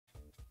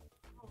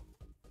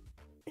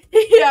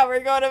Yeah, we're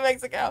going to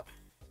Mexico.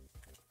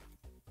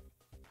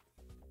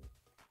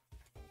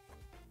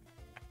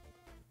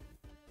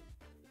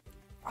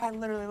 I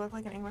literally look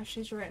like an English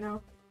teacher right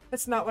now.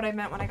 That's not what I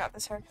meant when I got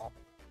this haircut.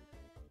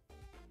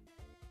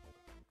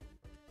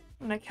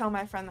 I'm gonna kill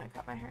my friend that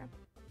cut my hair.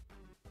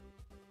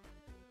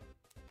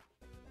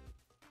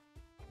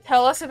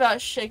 Tell us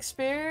about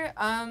Shakespeare.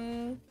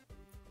 I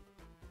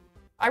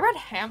read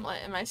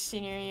Hamlet in my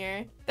senior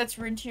year. That's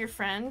rude to your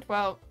friend.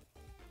 Well,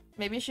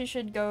 maybe she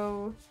should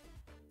go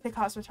to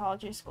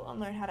cosmetology school and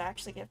learn how to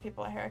actually give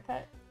people a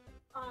haircut.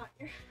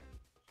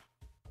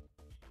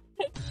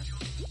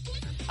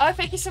 Oh,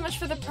 thank you so much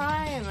for the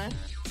prime.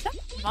 7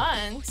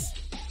 months?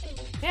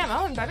 Damn,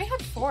 Owen, Bobby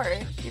had 4.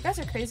 You guys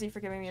are crazy for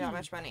giving me that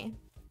much money.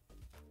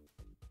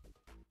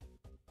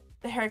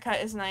 The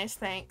haircut is nice,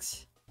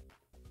 thanks.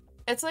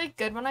 It's like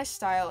good when I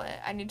style it.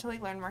 I need to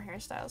like learn more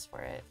hairstyles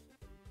for it.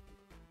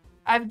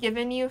 I've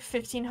given you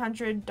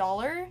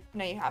 $1,500?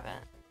 No, you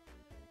haven't.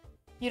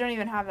 You don't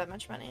even have that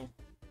much money.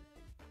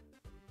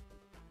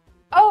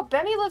 Oh,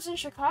 Benny lives in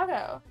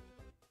Chicago.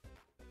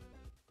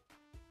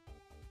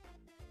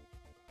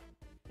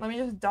 Let me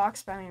just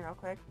dox Benny real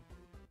quick.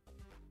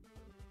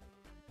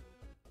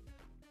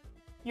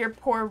 Your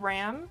poor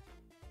RAM?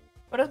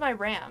 What is my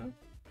RAM?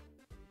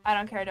 I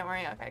don't care, don't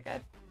worry. Okay,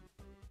 good.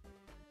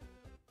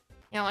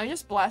 Yeah, let me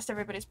just blast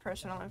everybody's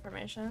personal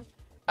information.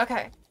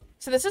 Okay,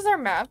 so this is our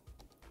map.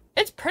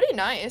 It's pretty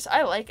nice.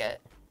 I like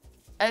it.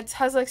 It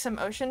has like some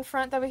ocean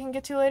front that we can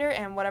get to later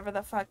and whatever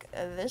the fuck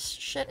this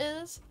shit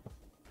is.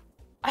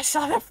 I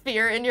saw the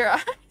fear in your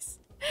eyes.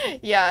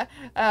 Yeah,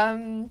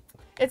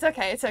 it's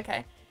okay, it's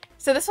okay.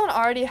 So this one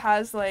already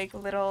has like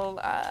little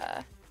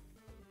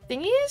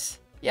thingies?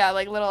 Yeah,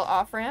 like little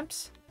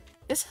off-ramps.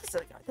 This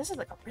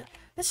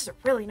is a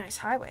really nice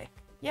highway.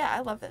 Yeah,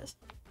 I love this.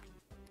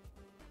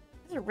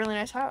 This is a really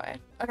nice highway.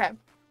 Okay.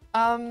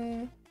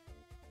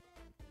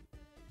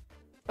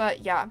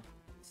 But yeah.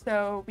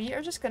 So we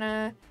are just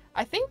gonna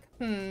I think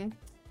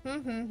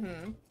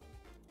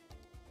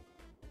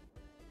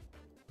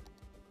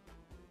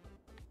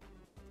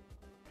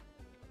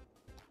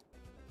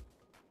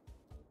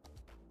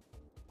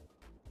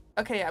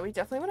Okay, yeah, we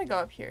definitely want to go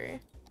up here.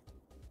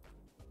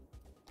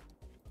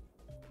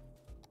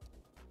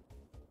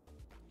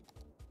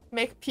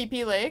 Make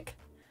Pee-Pee Lake.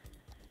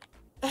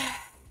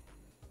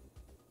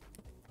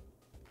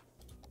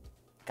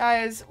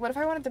 Guys, what if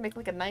I wanted to make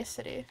like a nice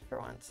city for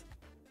once?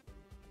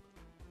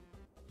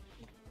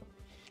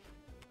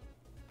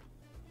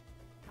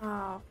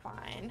 Oh,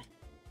 fine.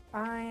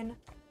 Fine.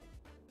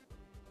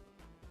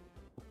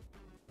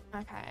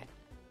 Okay.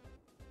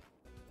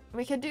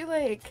 We could do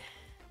like...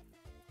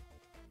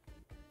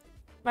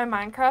 My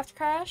Minecraft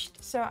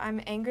crashed, so I'm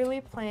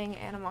angrily playing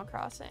Animal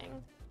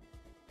Crossing.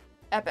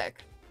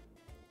 Epic.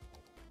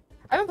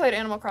 I haven't played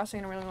Animal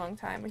Crossing in a really long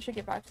time. We should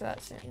get back to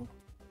that soon.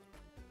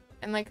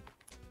 And like,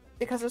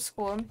 because of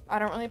school, I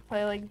don't really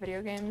play like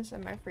video games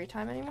in my free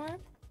time anymore.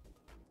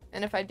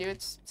 And if I do,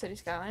 it's City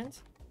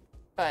Skylines.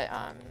 But,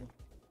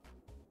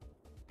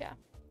 yeah.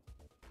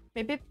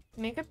 Maybe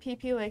make a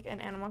PP like in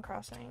Animal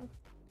Crossing.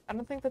 I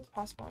don't think that's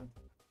possible.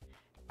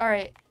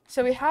 Alright,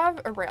 so we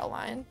have a rail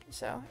line,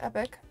 so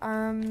epic.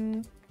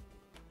 I'm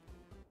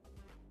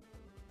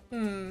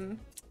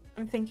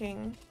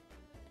thinking,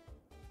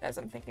 guys,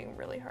 I'm thinking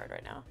really hard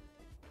right now.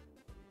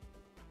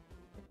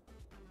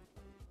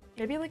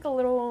 Maybe like a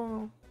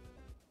little,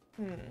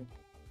 I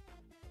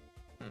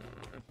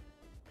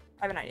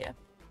have an idea.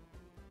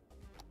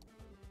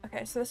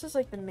 Okay, so this is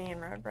like the main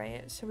road,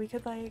 right? So we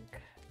could like...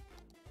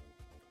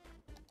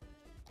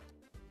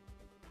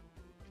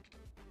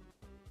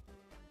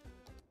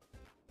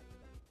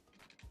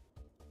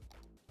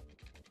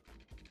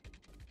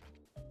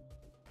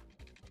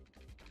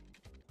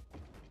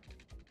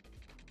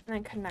 And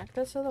then connect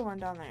this to the one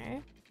down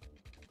there.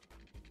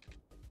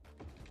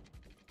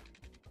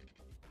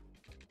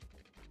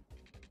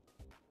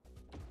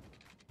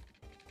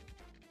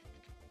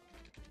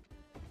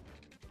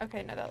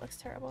 Okay, no, that looks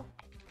terrible.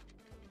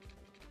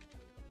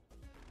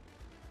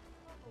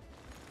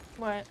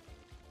 What?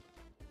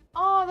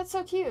 Oh, that's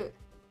so cute.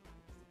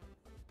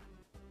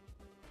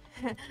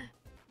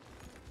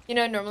 You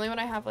know, normally when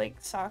I have like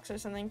socks or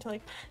something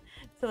to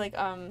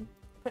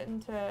put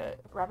into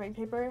wrapping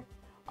paper,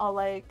 I'll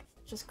like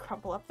just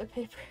crumple up the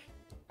paper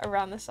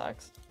around the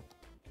socks.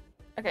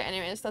 Okay,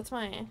 anyways, that's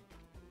my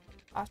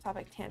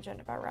off-topic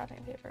tangent about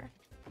wrapping paper.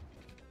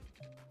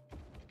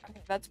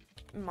 Okay, that's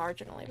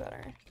marginally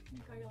better.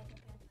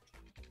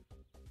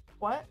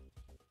 What?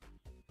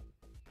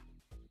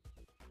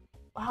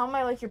 How am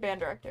I like your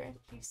band director?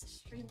 I used to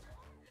stream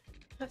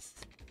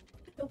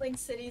building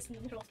cities in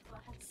the middle of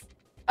class.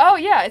 Oh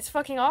yeah, it's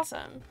fucking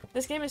awesome.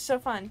 This game is so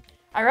fun.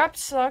 I wrapped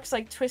socks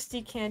like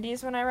twisty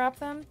candies when I wrap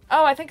them.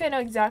 Oh, I think I know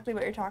exactly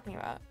what you're talking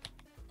about.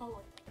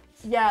 Oh.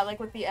 Yeah, like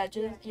with the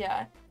edges.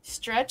 Yeah.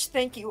 Stretch,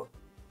 thank you.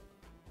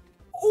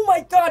 Oh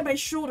my god, my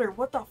shoulder.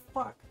 What the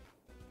fuck?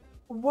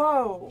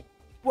 Whoa.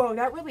 Whoa,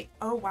 that really...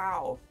 Oh,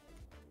 wow.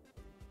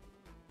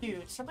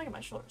 Dude, something in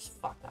my shoulder is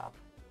fucked up.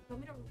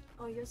 Want me to...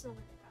 Oh, yours is like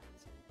that.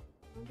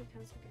 100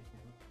 pounds are good now.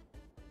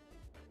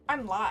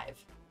 I'm live.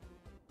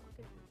 I'll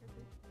give it to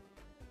her.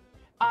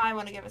 I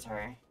want to give it to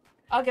her.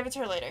 I'll give it to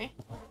her later.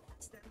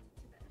 That's them.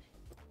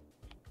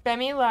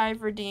 Bemi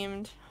live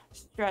redeemed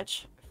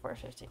stretch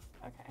 450.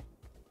 Okay.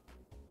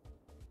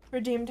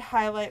 Redeemed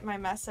highlight my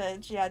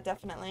message. Yeah,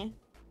 definitely.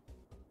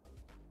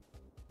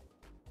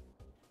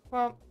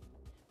 Well,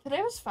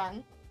 today was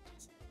fun.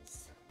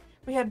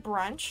 We had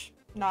brunch,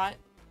 not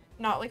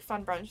like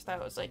fun brunch that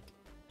was like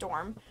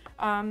dorm.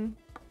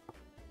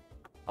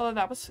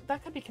 Although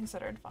that could be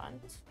considered fun.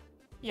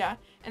 Yeah,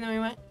 and then we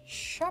went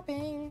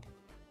shopping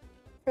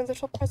for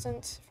little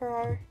presents for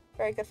our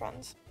very good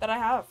friends that I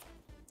have.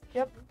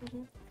 Yep.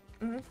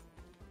 All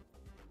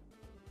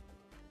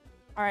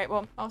right.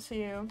 Well, I'll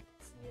see you.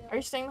 See ya. Are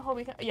you staying the whole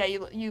weekend? Yeah,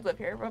 you live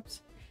here.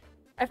 Whoops.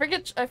 I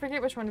forget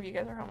which one of you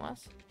guys are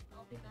homeless.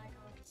 I'll be back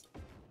August.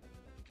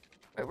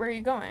 Wait, where are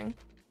you going?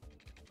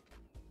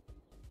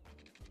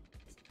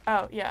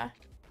 Oh, yeah.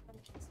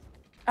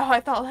 Oh, I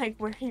thought, like,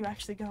 where are you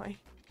actually going?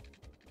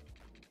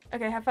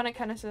 Okay, have fun at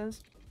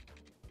Kenneth's.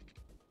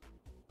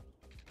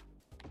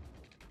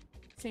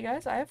 See,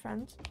 guys, I have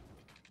friends.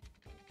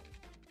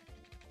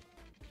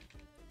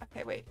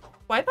 Okay, wait.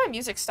 Why did my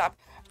music stop?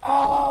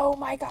 Oh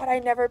my god, I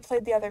never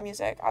played the other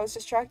music. I was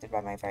distracted by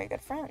my very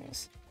good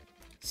friends.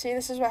 See,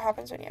 this is what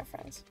happens when you have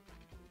friends.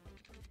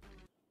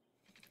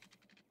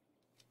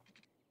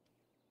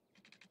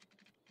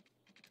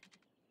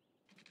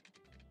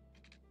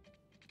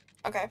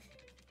 Okay.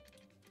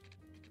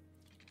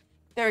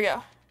 There we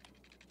go.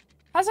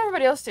 How's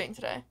everybody else doing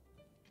today?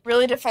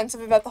 Really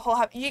defensive about the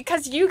whole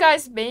because you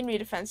guys made me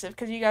defensive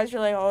because you guys were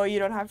like, oh, you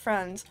don't have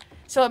friends.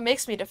 So it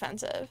makes me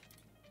defensive.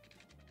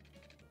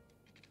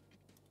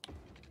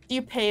 Do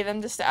you pay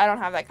them to stay? I don't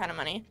have that kind of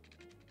money.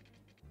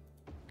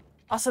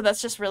 Also,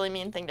 that's just really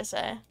mean thing to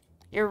say.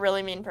 You're a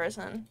really mean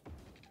person.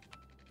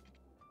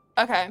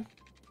 Okay.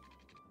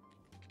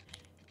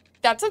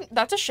 That's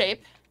a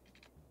shape.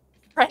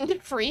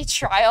 Friend free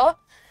trial.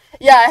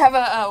 Yeah, I have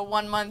a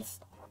 1 month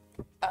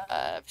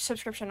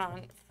subscription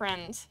on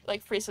Friends,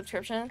 like free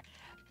subscription.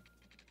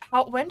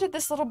 When did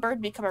this little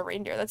bird become a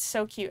reindeer? That's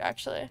so cute,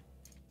 actually.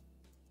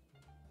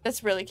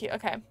 That's really cute.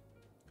 Okay.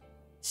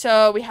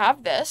 So we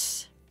have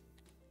this.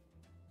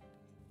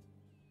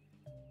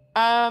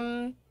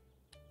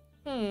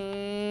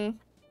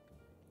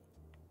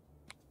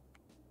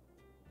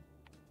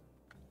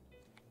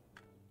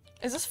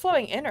 Is this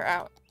flowing in or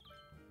out?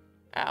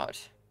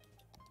 Out.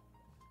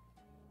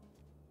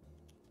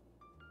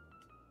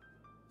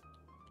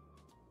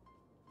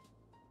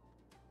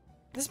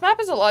 This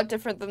map is a lot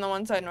different than the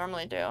ones I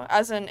normally do,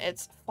 as in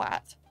it's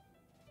flat.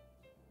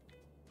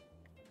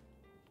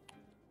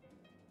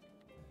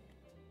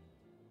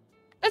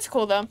 It's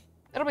cool though.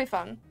 It'll be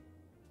fun.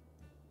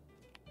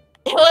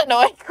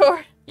 Illinois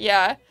core.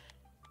 Yeah.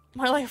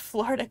 More like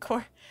Florida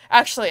core.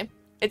 Actually,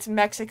 it's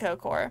Mexico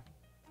core.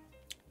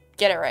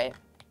 Get it right.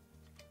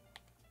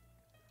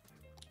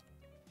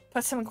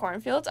 Put some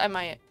cornfields? I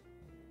might.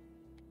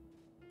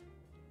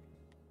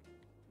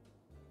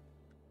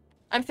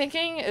 I'm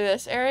thinking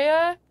this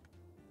area.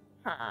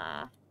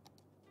 Huh.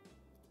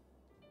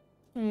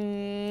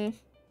 I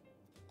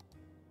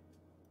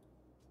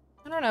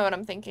don't know what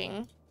I'm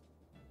thinking.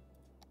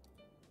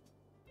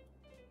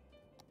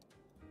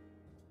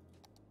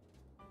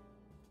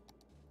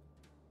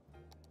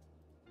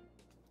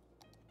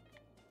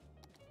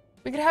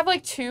 We could have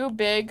like two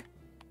big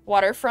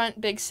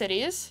waterfront big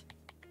cities.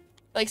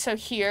 Like so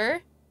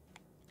here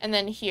and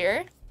then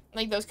here.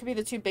 Like those could be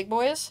the two big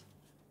boys.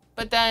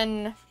 But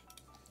then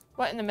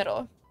what in the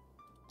middle?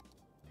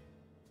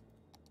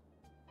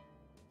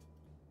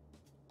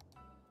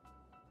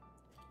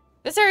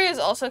 This area is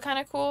also kind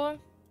of cool,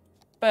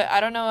 but I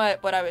don't know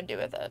what I would do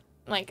with it,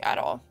 like, at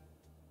all.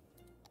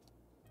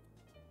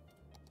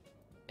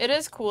 It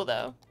is cool,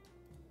 though.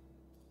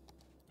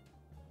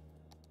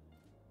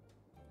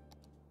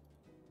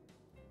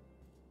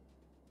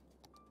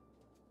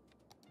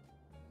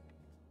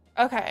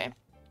 Okay.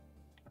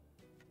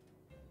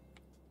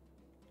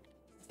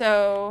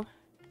 So,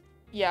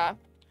 yeah.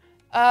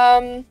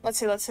 Let's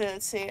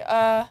see.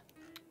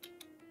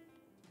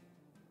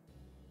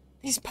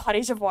 These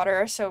bodies of water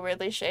are so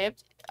weirdly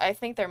shaped. I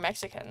think they're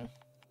Mexican.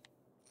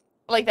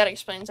 Like, that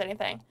explains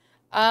anything.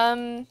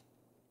 Hey,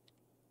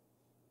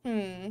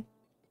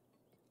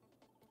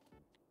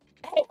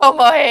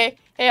 Omo, hey.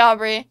 Hey,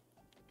 Aubrey.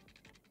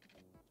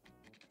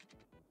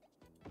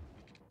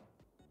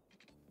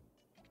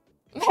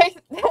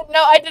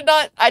 No,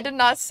 I did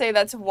not say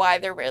that's why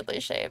they're weirdly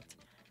shaped.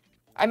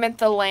 I meant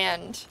the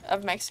land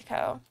of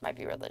Mexico might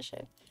be weirdly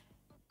shaped.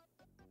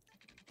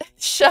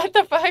 Shut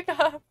the fuck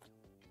up.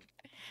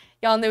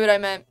 Y'all knew what I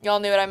meant. Y'all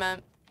knew what I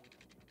meant.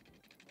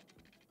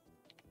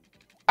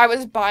 I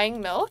was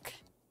buying milk?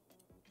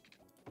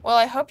 Well,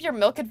 I hope your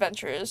milk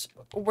adventures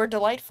were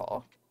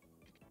delightful.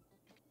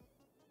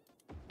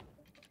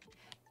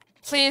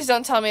 Please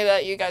don't tell me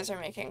that you guys are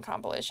making a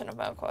compilation of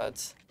milk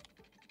quotes.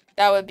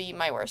 That would be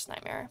my worst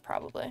nightmare,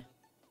 probably.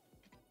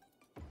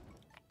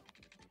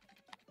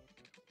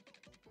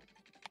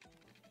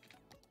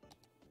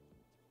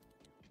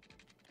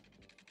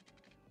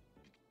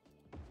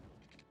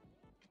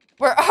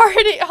 We're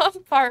already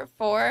on part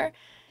 4?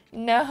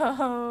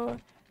 No.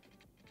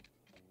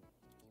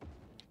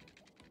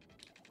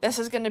 This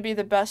is gonna be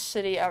the best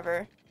city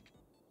ever.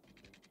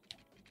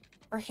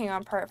 Working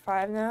on part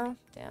 5 now?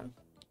 Damn.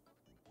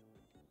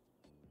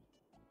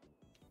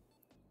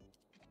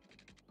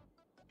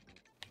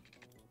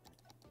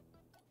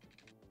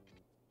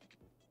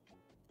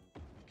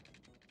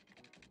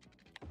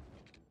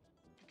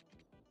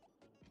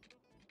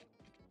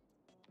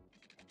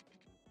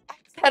 I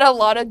said a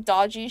lot of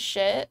dodgy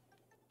shit.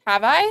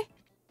 Have I?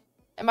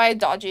 Am I a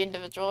dodgy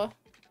individual?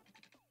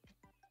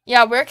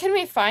 Yeah, where can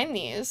we find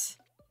these?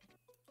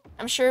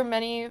 I'm sure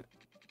many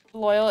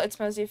loyal It's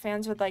Mosey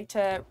fans would like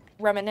to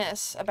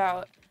reminisce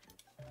about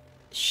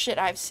shit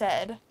I've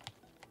said.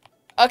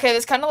 Okay,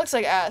 this kind of looks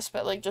like ass,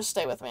 but like, just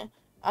stay with me.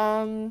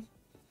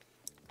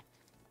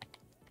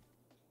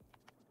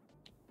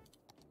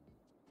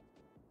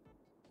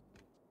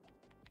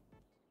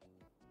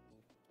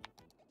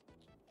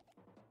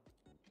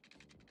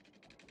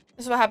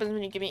 This is what happens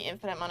when you give me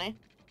infinite money.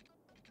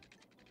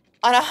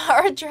 On a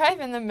hard drive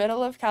in the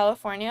middle of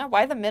California?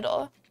 Why the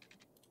middle?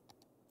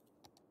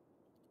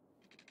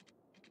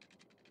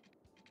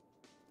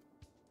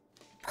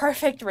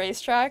 Perfect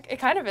racetrack? It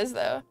kind of is,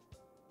 though.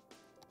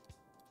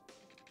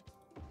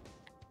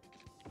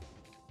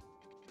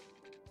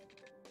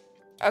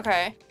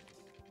 Okay.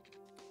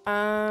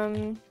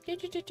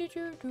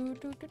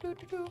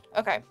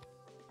 Okay.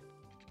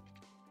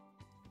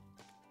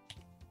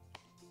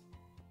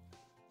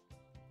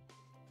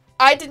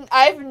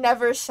 I've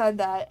never said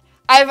that.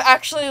 I've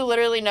actually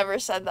literally never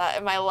said that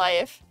in my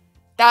life.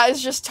 That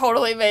is just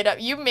totally made up.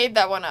 You made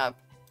that one up.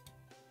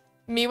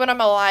 Me when I'm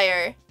a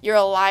liar. You're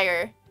a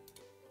liar.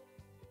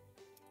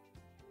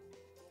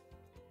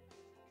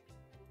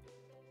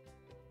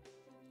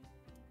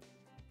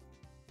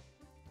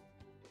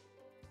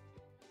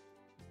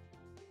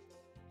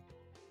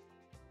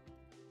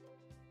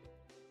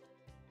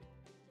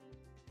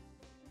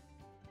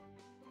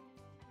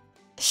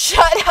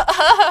 Shut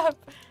up!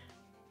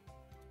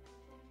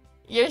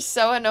 You're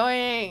so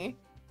annoying.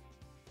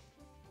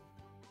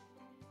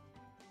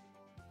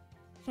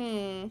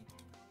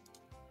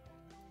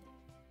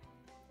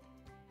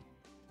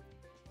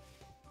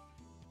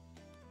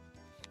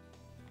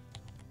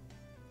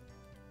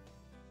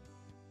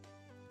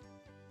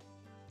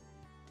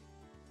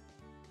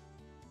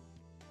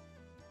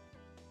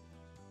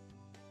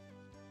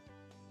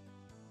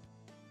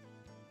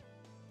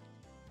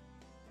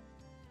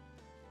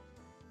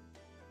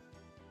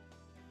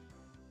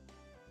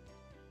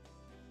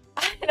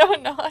 I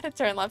don't know how to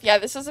turn left. Yeah,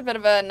 this is a bit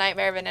of a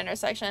nightmare of an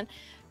intersection,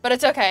 but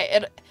it's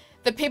okay.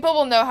 The people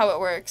will know how it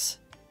works.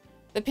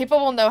 The people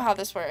will know how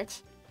this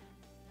works.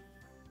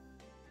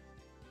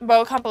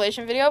 Bow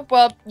compilation video?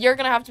 Well, you're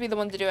gonna have to be the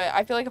one to do it.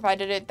 I feel like if I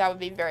did it, that would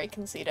be very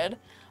conceited.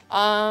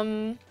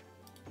 Okay,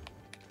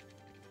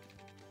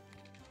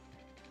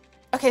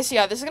 so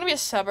yeah, this is gonna be a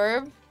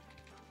suburb.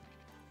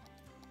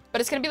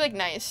 But it's gonna be, like,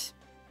 nice.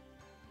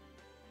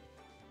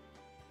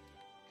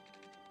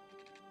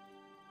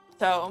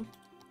 So,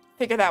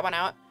 figure that one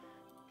out.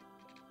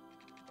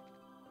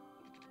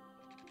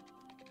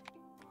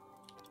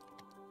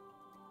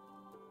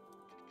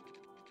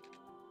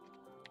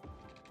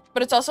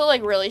 But it's also,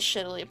 like, really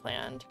shittily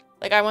planned.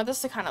 Like, I want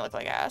this to kind of look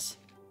like ass.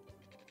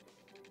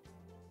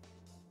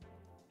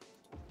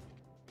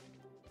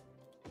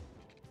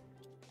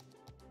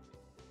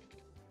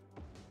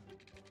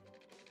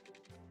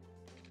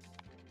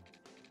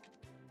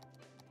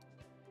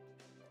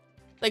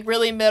 Like,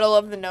 really middle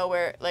of the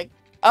nowhere, like,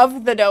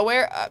 of the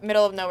nowhere,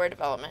 middle of nowhere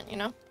development, you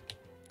know?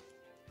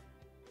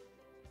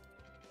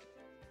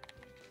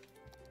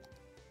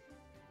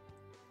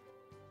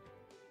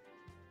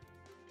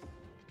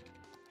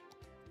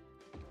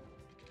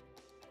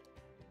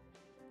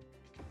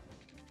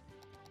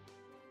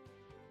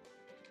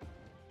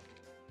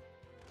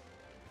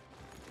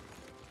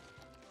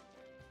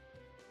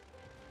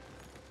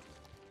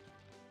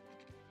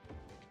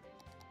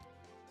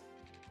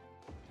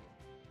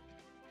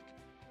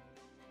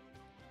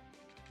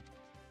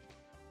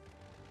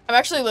 I'm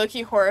actually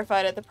low-key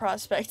horrified at the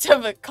prospect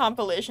of a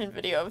compilation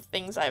video of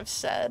things I've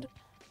said.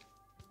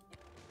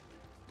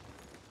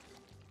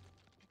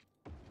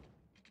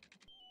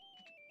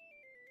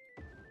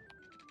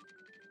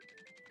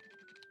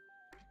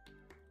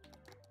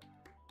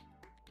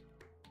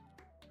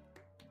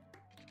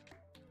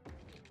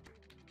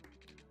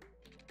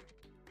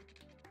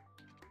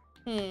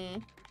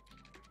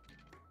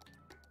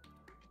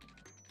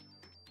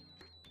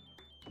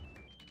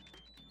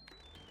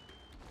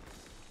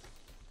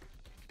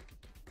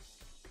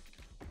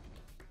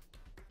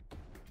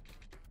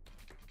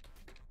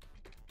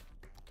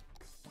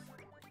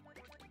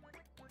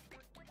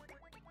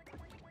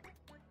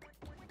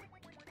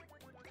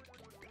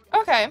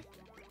 Okay.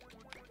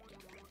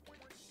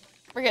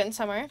 We're getting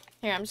somewhere.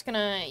 Here, I'm just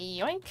gonna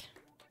yoink.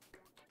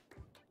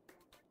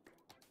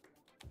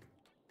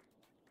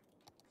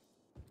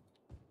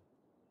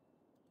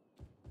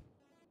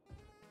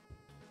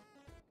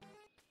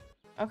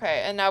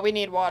 Okay, and now we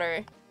need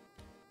water.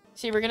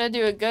 See, we're gonna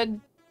do a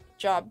good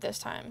job this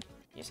time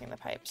using the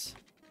pipes.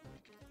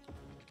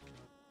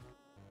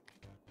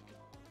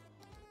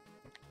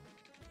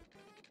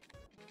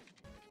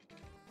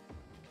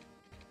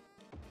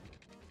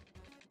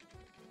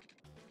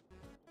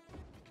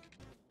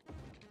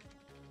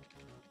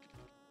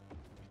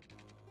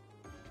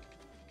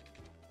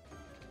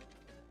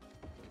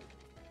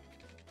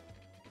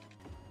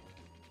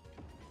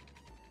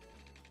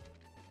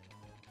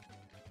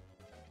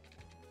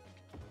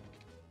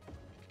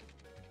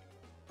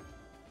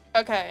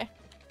 Okay.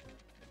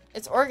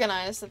 It's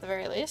organized at the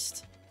very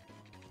least.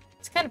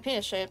 It's kind of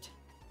penis-shaped.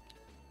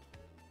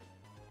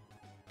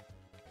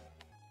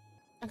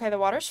 Okay, the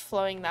water's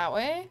flowing that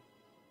way.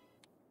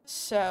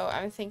 So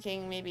I'm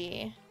thinking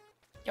maybe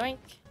yoink.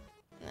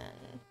 And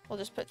then we'll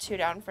just put 2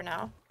 down for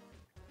now.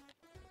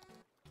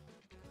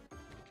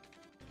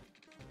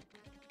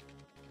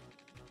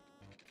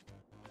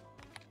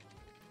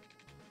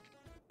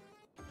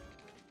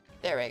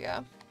 There we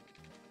go.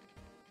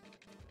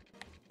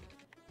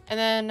 And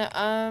then,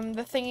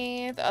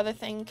 the other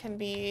thing can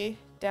be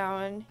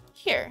down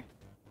here.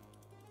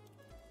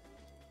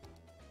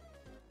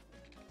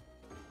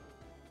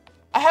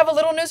 I have a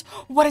little news.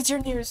 What is your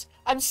news?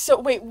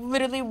 Wait,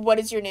 literally, what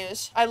is your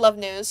news? I love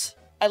news.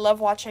 I love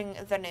watching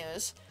the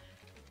news.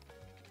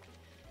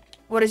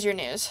 What is your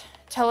news?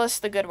 Tell us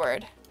the good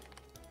word.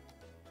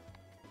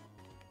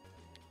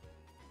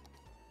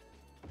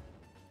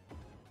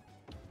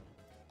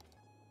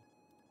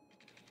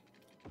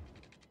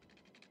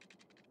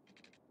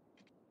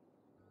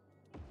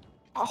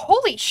 Oh,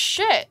 holy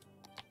shit!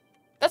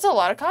 That's a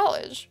lot of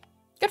college.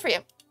 Good for you.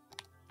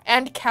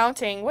 And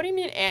counting. What do you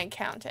mean and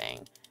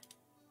counting?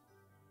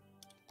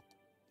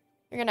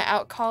 You're gonna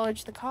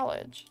out-college the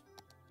college.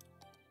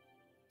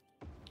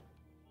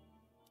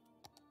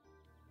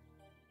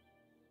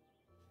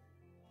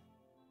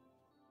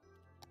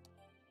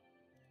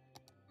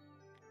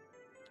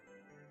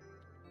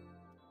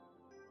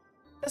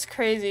 That's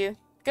crazy.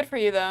 Good for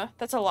you, though.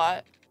 That's a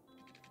lot.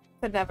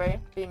 Could never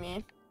be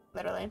me.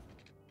 Literally.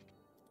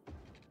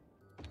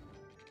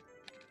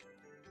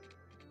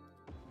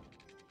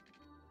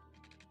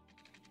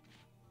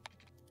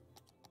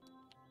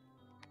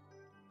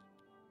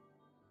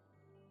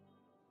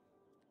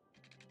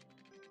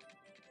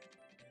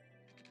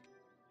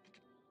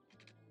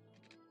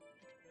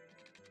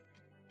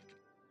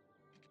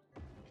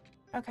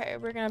 Okay,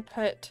 we're gonna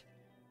put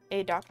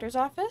a doctor's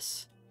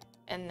office,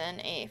 and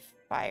then a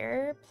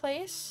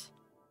fireplace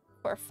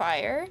for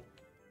fire,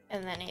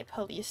 and then a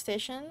police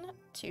station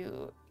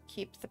to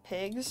keep the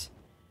pigs,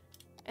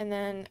 and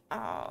then, oh,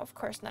 of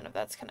course, none of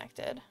that's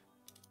connected.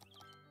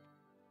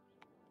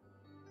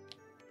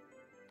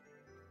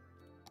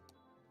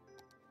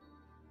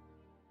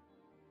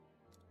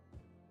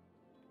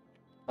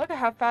 Look at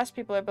how fast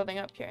people are building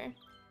up here.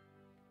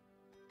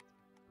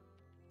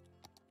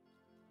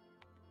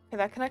 Okay,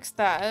 that connects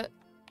that.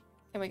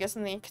 And we guess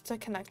need to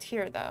connect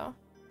here, though.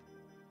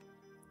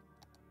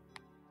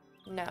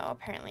 No,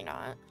 apparently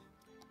not.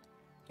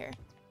 Here.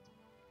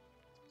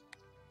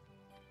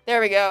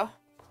 There we go.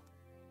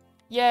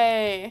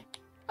 Yay.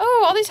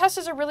 Oh, all these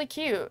houses are really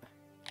cute.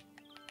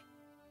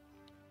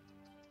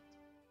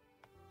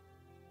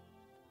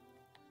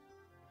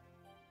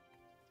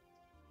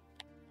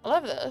 I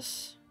love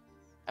this.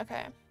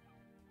 Okay.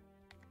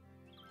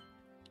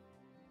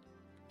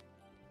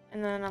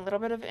 And then a little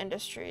bit of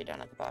industry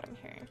down at the bottom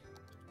here.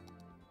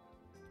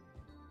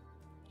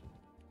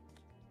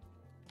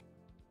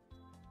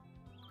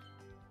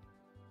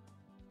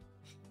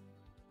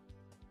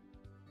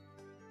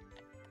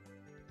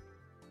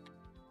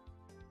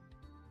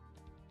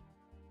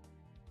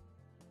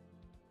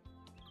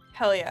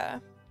 Hell yeah.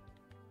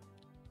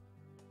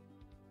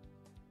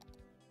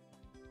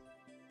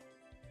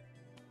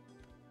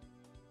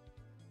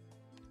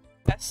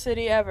 Best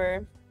city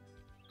ever.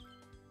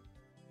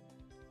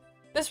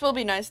 This will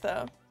be nice,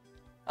 though.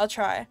 I'll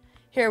try.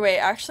 Here, wait.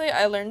 Actually,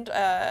 I learned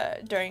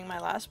during my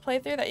last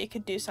playthrough that you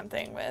could do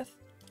something with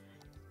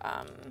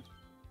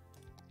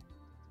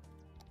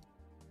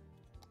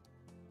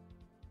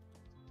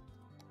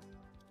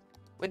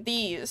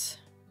these.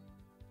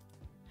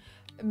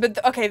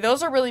 But, okay,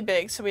 those are really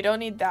big, so we don't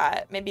need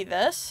that. Maybe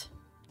this?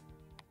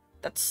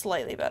 That's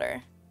slightly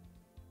better.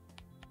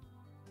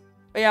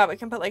 But yeah, we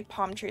can put, like,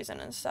 palm trees in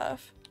and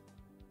stuff.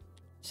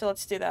 So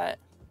let's do that.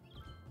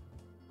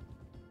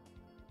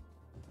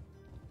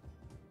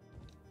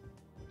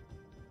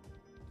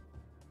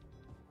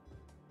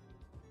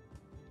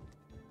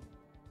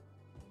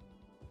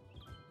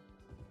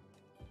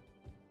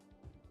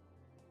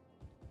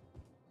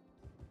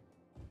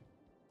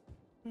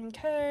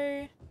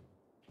 Okay.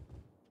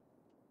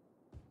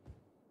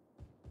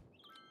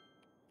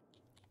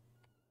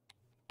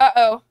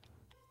 Uh-oh.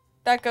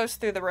 That goes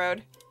through the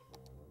road.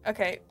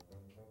 Okay.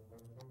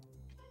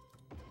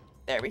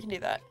 There, we can do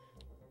that.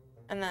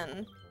 And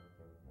then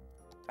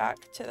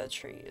back to the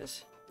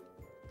trees.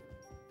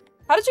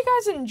 How did you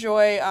guys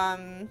enjoy,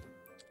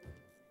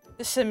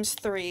 The Sims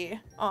 3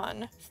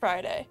 on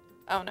Friday?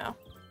 Oh no.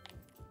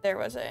 There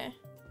was a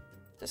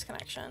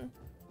disconnection.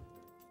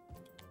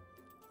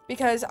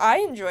 Because I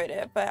enjoyed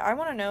it, but I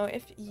want to know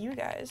if you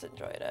guys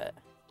enjoyed it.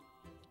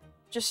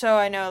 Just so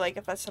I know, like,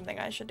 if that's something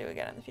I should do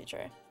again in the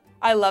future.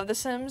 I love The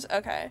Sims.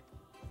 Okay.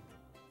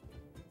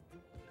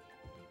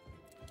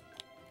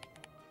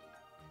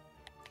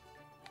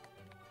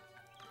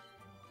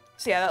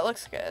 So yeah, that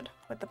looks good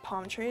with the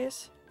palm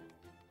trees.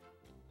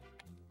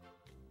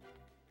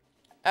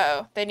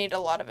 Oh, they need a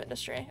lot of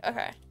industry.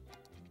 Okay.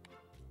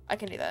 I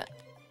can do that.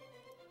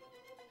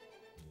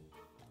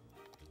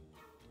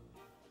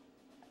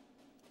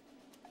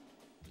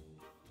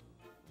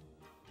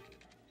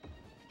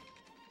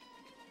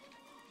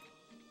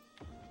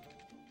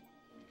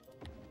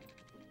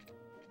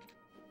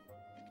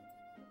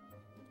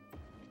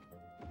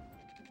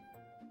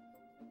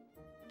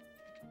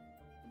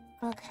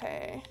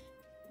 Okay.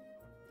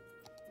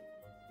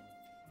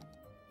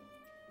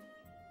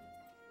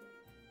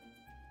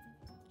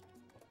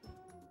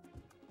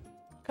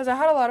 Because I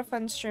had a lot of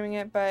fun streaming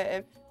it, but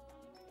if...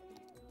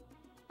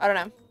 I don't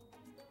know.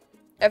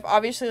 If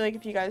obviously, like,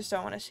 if you guys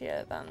don't want to see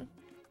it, then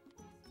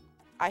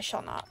I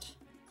shall not.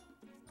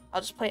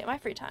 I'll just play it in my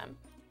free time.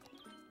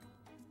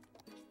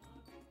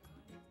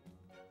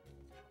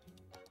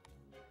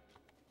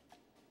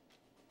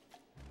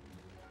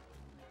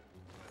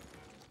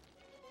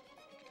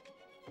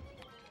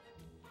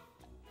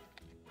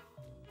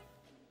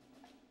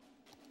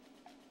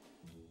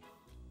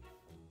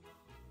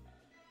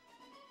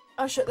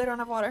 Oh shit, they don't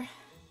have water.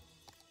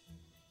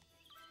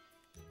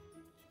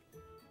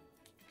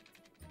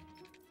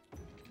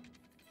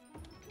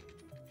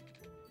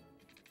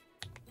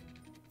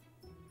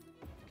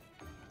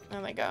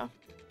 There they go.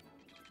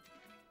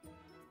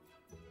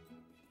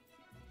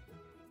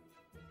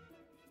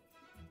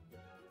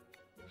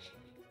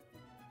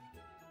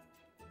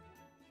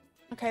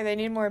 Okay, they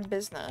need more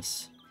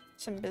business.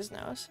 Some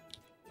biznos.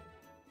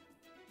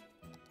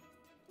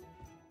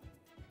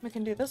 We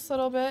can do this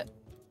little bit.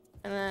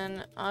 And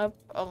then up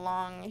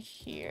along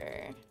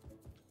here.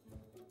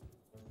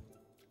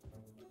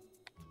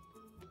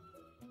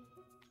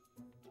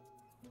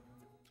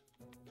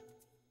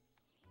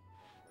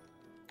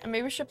 And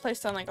maybe we should place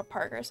down like a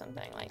park or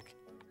something. Like,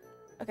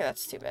 okay,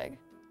 that's too big.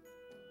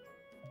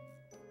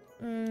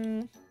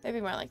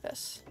 Maybe more like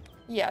this.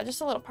 Yeah,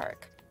 just a little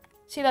park.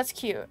 See, that's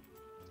cute.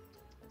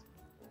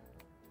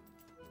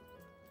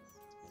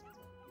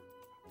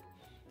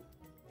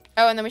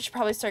 Oh, and then we should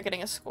probably start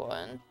getting a school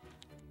in.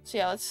 So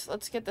yeah,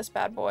 let's get this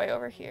bad boy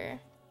over here.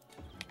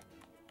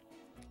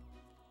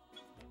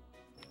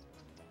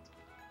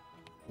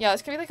 Yeah,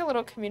 this could be like a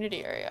little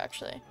community area,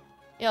 actually.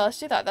 Yeah, let's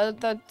do that.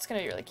 That's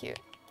gonna be really cute.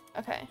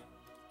 Okay.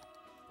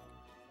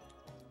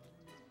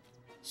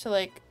 So,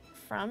 like,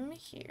 from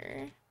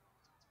here...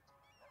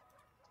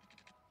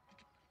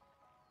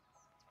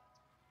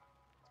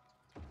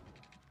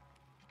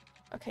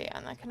 Okay, yeah,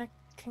 and that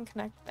can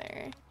connect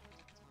there.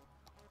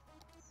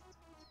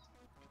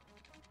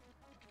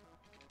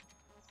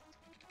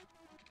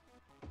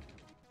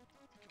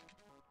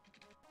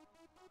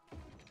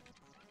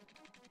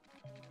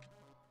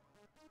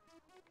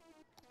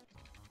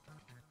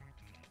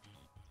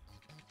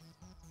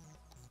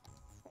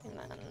 And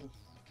then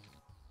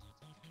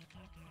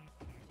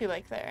do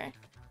like there.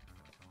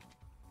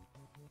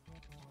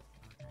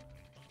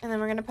 And then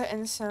we're gonna put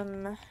in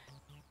some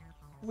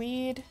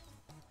weed.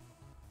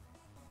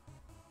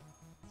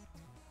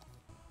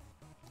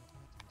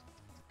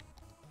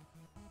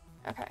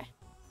 Okay.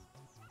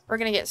 We're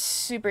gonna get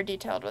super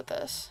detailed with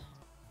this.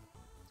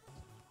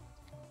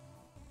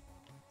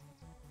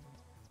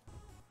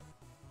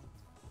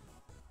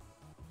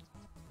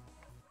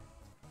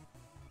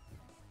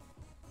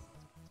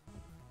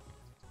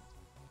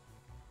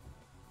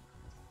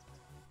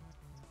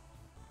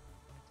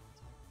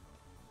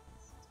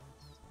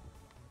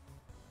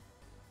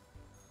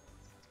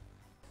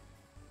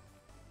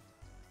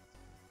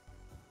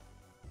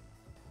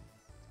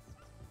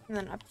 And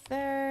then up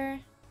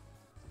there.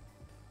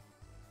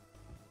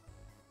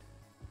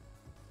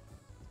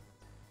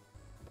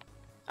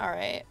 All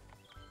right.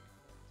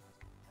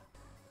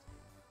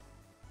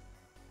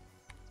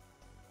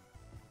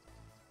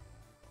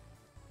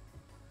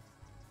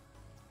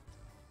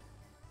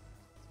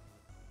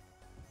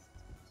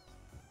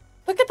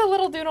 Look at the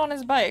little dude on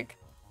his bike.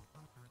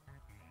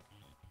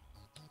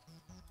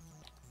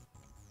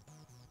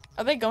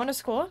 Are they going to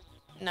school?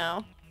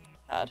 No.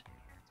 Bad.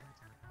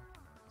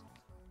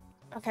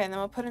 Okay, and then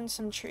we'll put in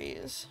some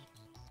trees.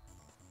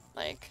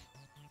 Like,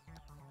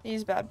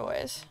 these bad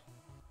boys.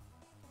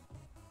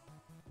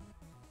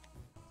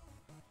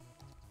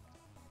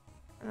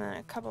 And then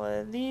a couple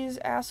of these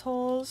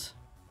assholes.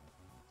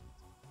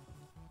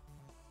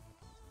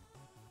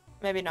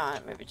 Maybe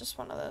not, maybe just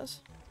one of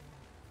those.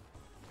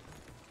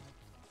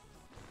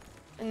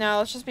 And now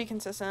let's just be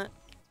consistent.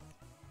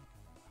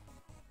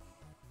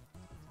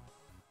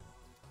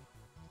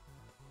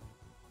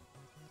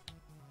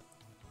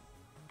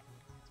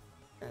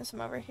 And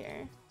some over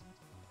here.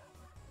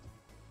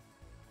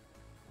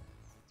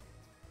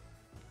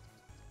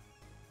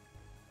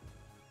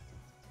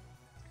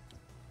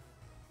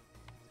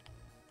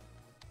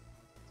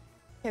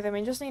 Okay, then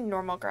we just need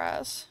normal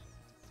grass.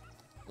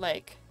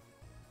 Like,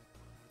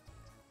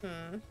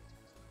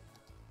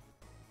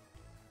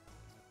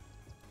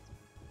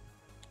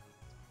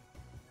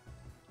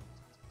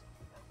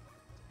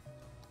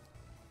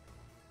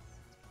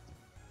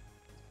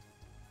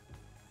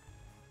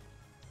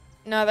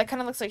 no, that kind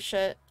of looks like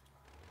shit.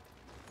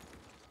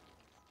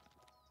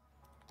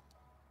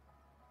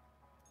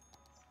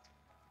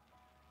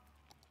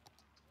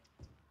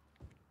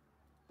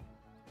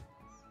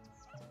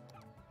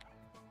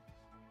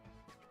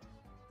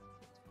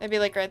 Maybe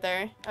like right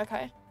there.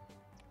 Okay.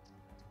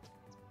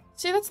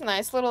 See, that's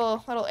nice.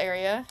 Little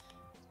area.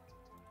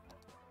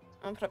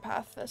 I'm gonna put a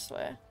path this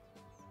way.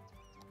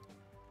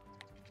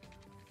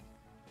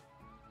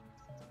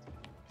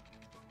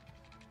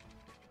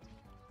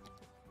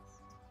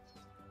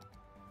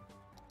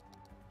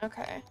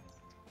 Okay.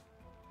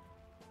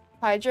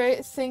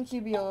 Hydrate. Thank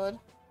you, Bjord.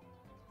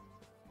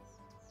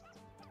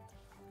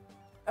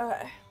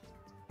 Okay.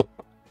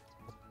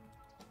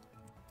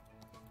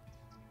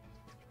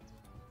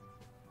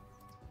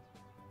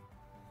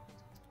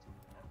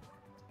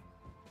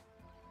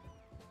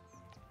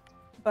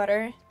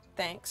 Butter.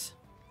 Thanks.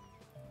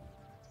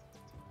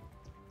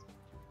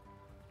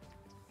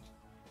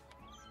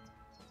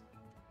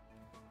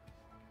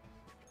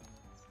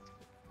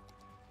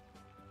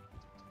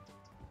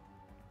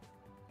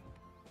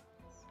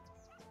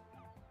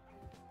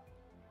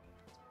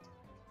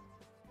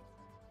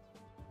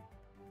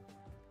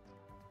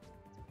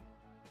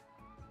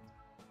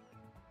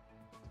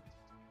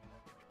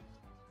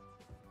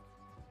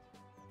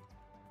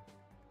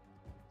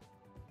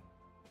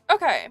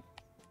 Okay.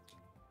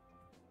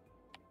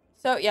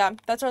 So yeah,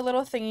 that's our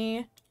little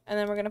thingy. And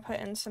then we're gonna put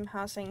in some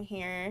housing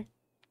here.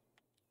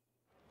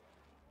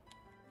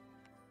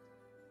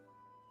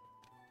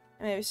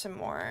 And maybe some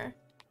more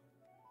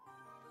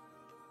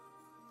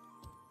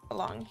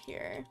along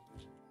here.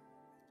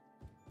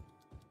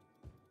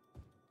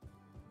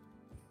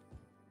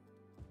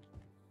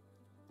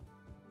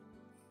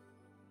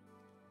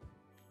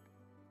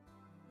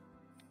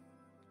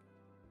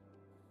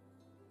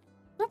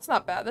 That's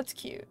not bad, that's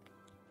cute.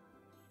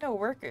 No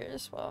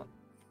workers, well,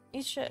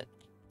 eat shit.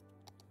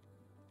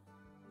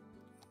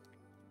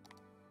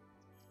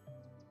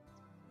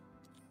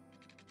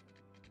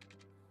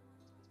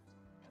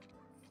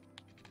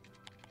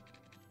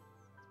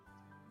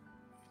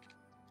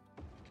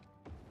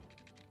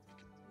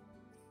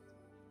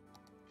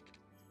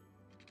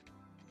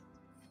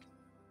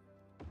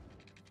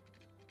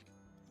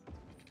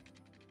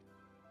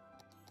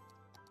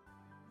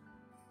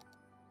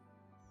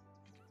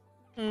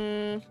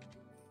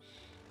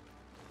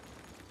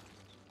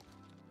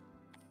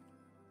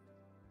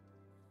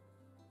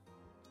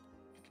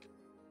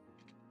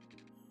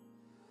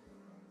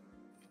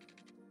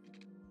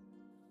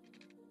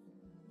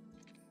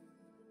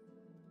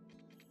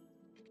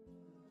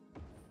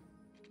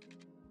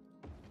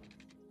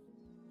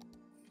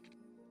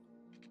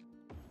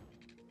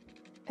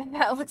 And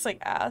that looks like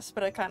ass,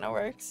 but it kind of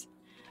works.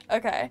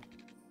 Okay.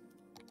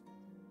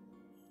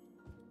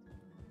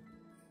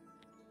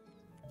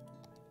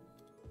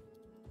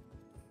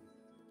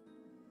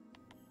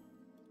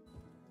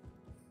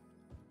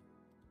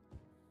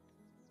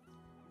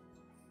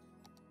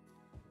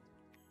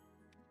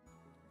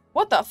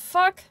 What the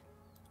fuck?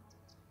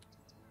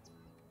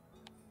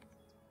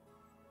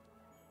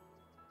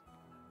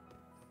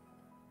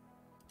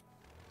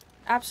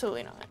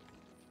 Absolutely not.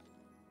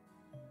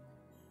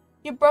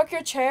 You broke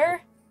your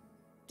chair?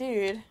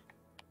 Dude.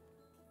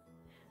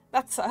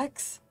 That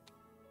sucks.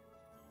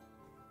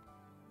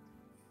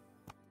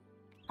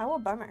 How a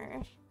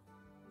bummer.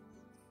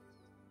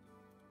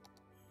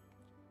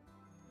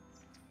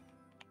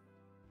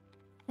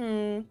 I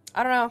don't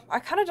know. I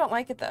kind of don't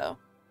like it though.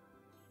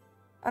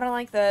 I don't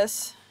like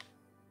this.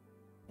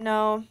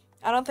 No,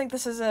 I don't think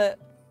this is it.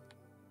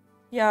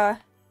 Yeah.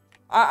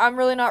 I'm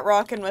really not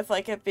rocking with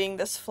like it being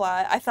this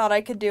flat. I thought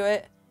I could do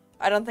it.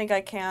 I don't think I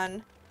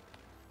can.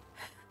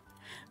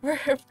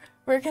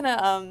 We're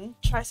gonna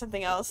try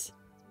something else.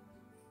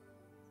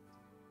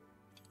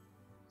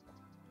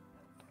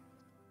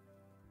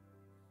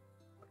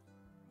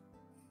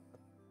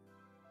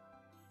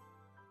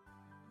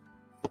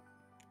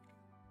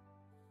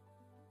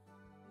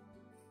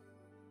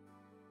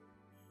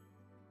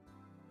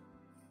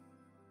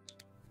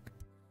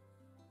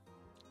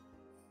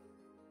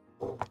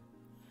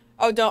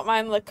 Oh, don't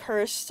mind the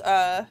cursed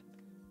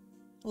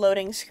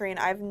loading screen.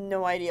 I have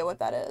no idea what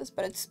that is,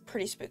 but it's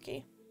pretty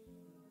spooky.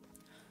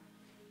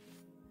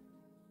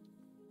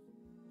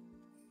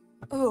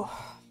 Ooh.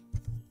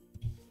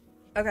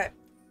 Okay.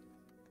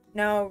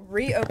 Now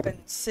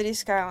reopen City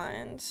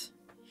Skylines.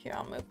 Here,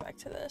 I'll move back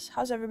to this.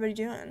 How's everybody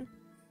doing?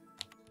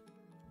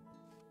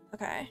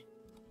 Okay.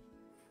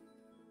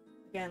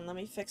 Again, let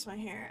me fix my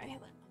hair. I hate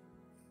it.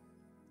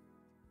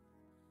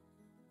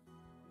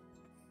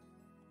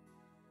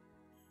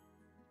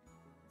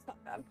 It's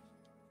not bad.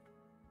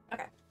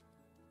 Okay.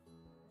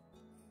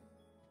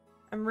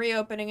 I'm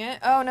reopening it.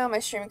 Oh no, my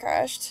stream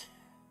crashed.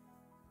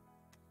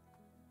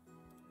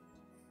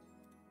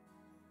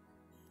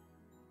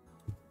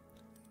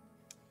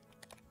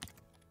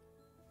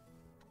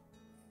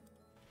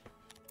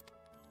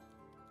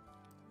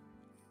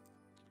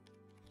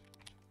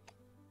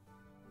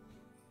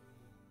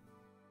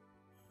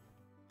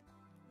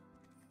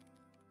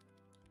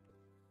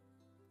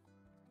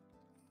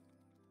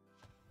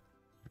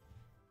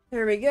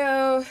 There we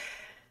go.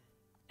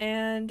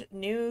 And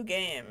new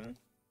game.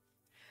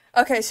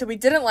 Okay, so we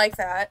didn't like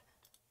that.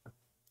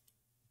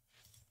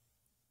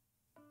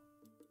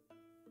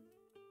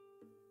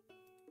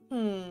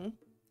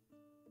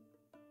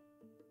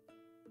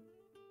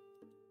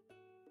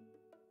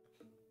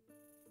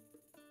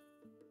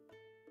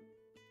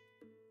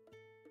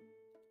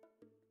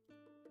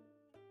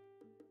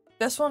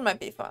 This one might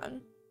be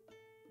fun.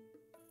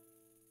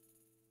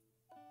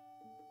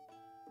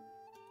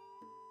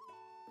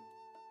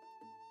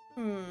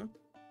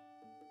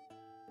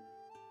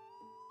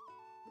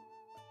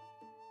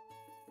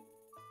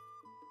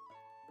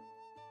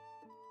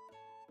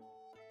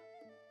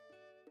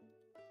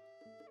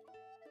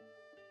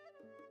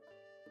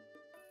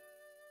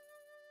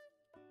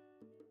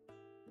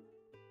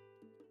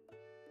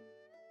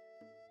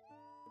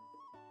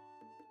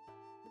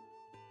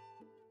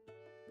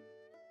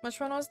 Which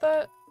one was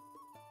that?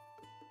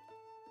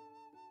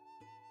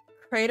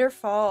 Crater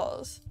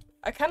Falls.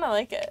 I kind of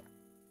like it.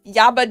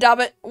 Yabba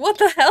Dabba. What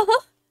the hell?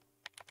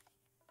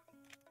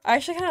 I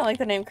actually kind of like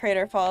the name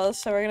Crater Falls,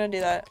 so we're gonna do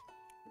that.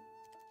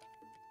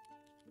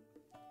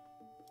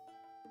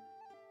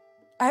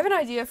 I have an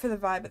idea for the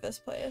vibe of this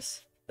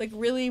place. Like,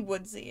 really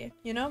woodsy,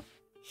 you know?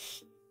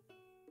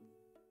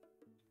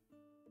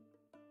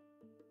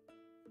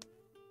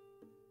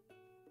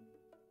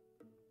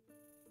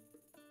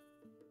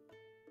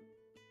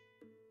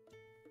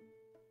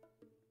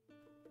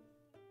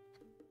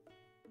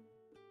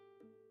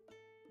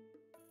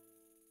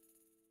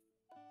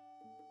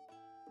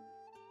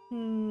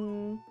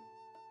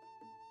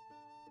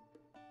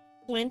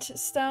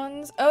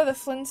 Flintstones? Oh, the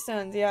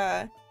Flintstones,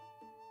 yeah.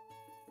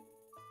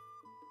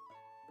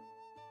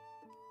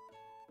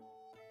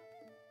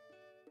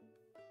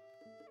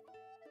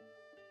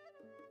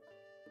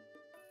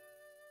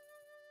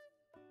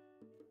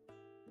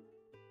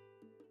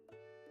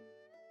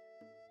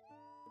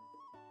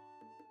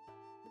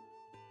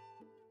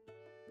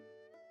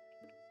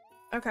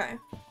 Okay.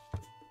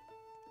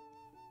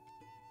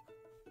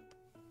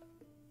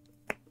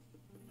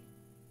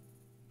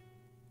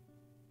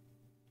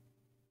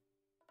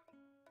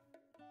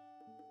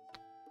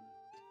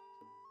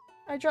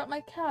 I dropped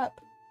my cap.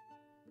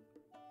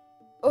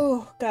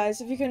 Oh, guys,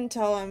 if you couldn't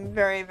tell, I'm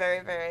very, very,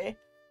 very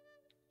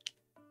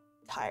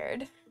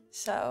tired.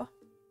 So,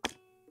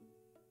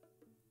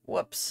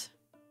 whoops.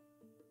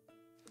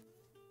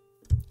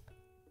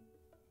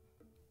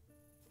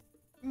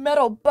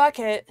 Metal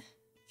bucket.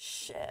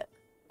 Shit.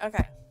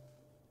 Okay.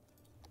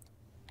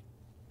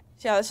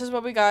 So yeah, this is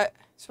what we got.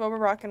 This is what we're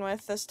rocking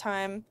with this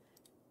time.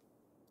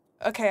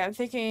 Okay, I'm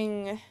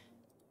thinking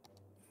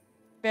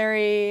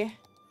very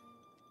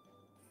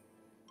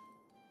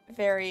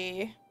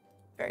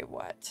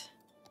what?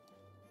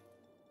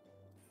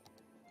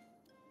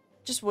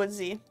 Just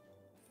woodsy.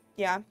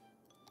 Yeah.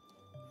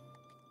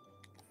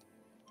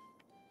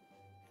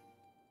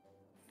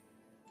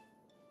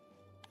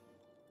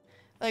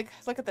 Like,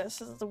 look at this.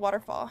 This is the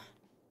waterfall.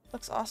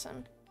 Looks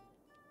awesome.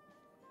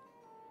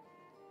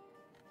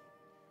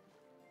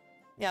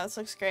 Yeah, this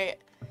looks great.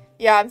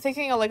 Yeah, I'm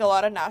thinking of like a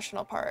lot of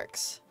national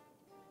parks.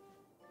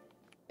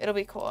 It'll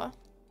be cool.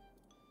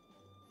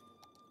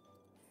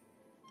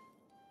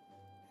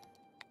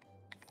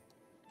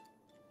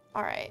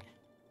 Alright.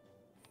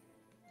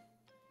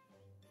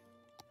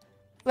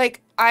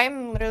 Like,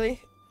 I'm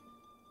literally...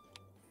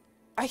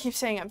 I keep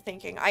saying I'm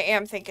thinking. I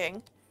am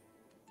thinking.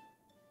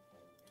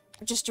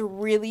 Just a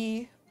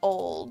really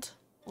old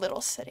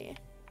little city.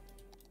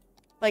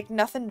 Like,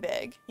 nothing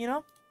big, you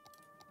know?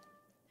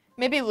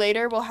 Maybe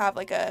later we'll have,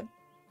 like, a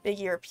big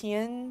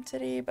European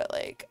city, but,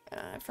 like,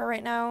 for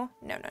right now,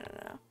 no.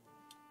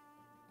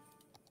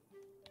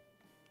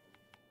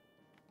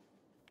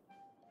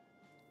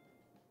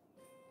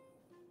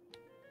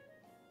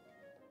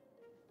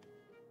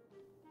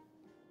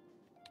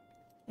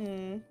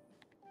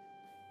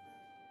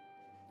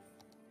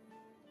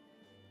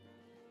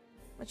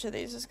 Which of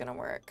these is gonna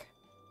work?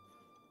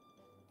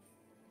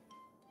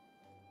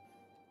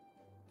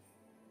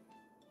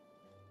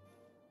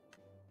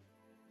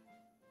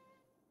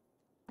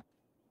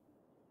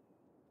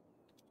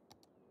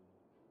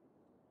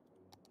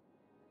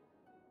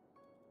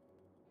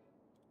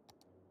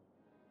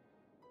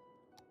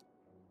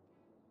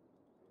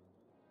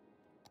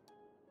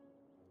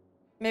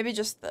 Maybe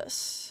just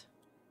this.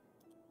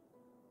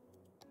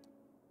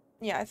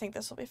 Yeah, I think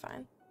this will be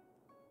fine.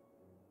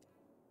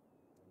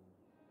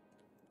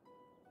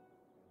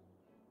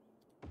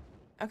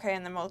 Okay,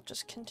 and then we'll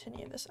just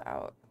continue this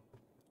out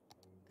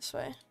this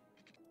way.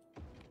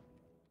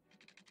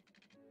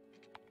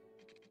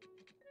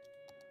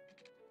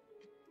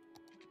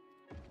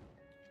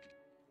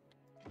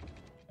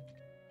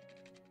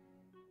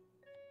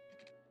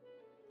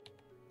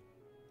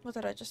 What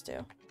did I just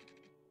do?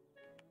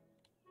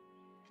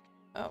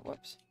 Oh,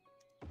 whoops.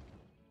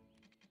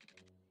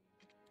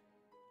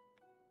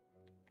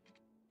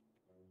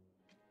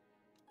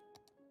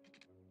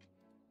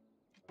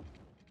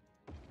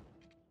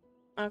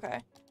 Okay.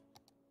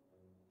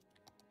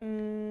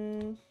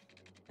 And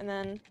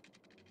then...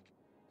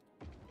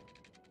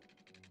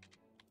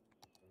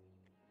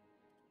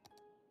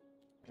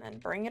 And then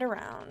bring it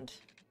around.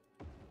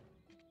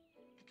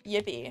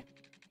 Yippee.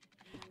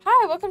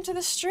 Hi, welcome to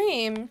the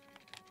stream.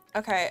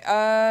 Okay,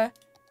 I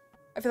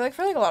feel like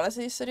for like a lot of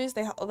these cities,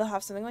 they'll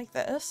have something like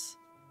this.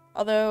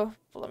 Although,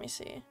 let me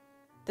see.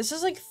 This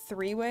is like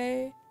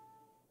three-way.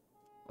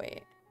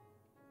 Wait.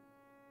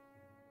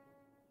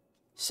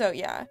 So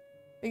yeah,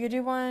 we could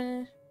do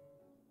one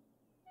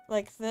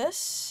like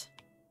this.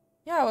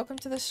 Yeah, welcome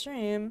to the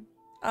stream.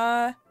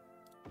 And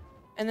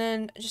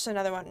then just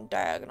another one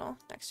diagonal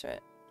next to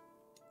it.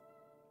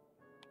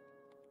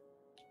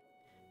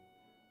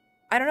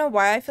 I don't know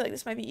why I feel like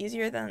this might be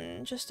easier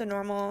than just a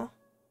normal.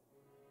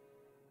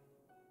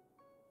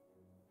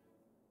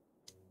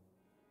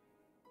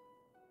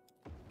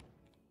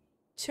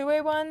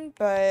 Two-way one,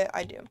 but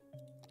I do.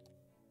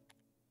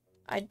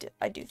 I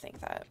do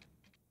think that.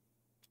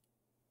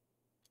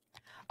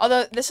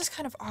 Although, this is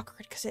kind of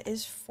awkward because it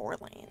is 4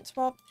 lanes.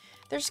 Well,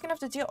 they're just gonna have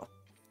to deal.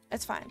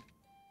 It's fine.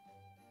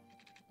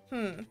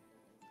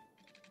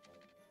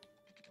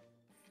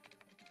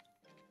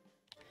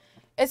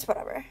 It's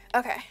whatever.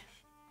 Okay.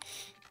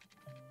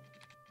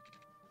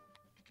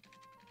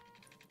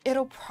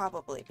 It'll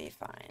probably be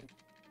fine.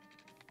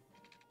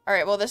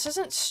 Alright, well, this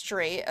isn't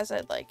straight as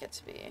I'd like it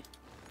to be.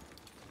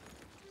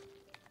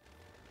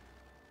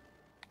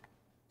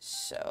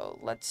 So,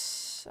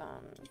 let's,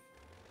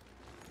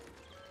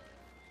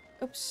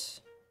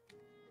 oops.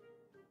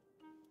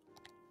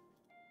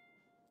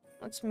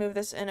 Let's move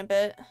this in a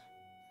bit.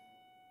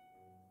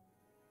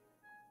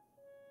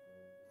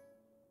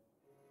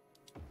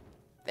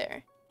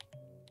 There.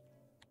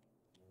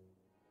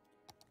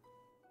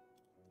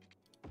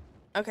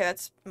 Okay,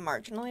 that's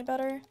marginally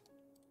better.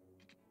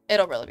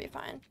 It'll really be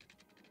fine.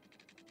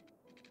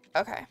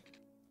 Okay.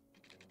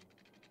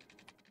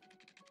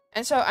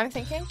 And so I'm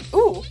thinking,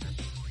 ooh.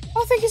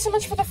 Oh, thank you so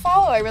much for the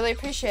follow. I really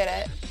appreciate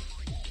it.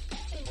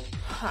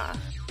 Huh.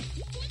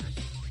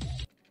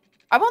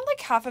 I want like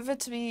half of it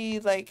to be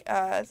like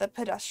the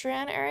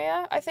pedestrian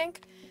area, I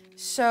think.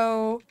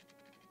 So,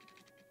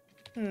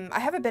 I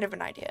have a bit of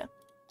an idea.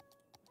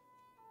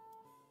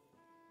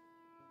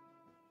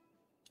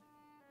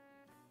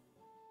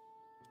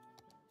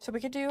 So we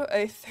could do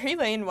a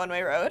 3-lane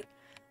one-way road.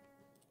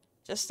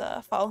 Just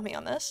follow me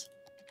on this.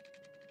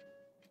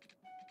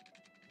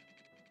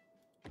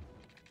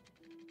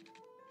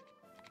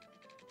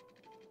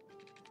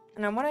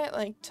 And I want it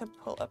like to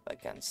pull up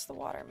against the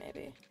water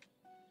maybe.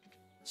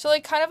 So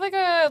like kind of like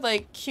a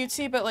like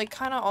cutesy but like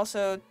kind of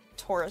also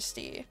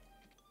touristy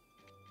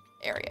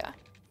area.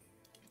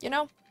 You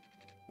know?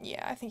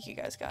 Yeah, I think you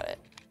guys got it.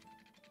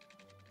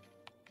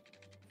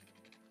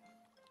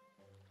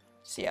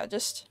 So yeah,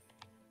 just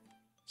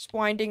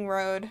winding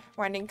road,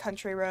 winding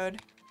country road.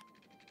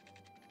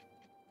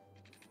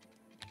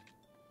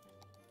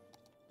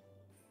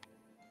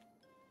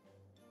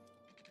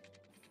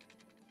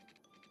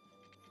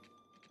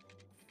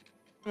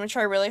 I'm gonna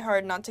try really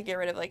hard not to get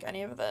rid of like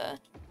any of the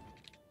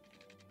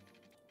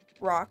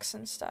rocks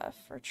and stuff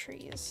or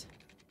trees,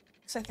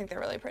 because I think they're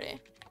really pretty.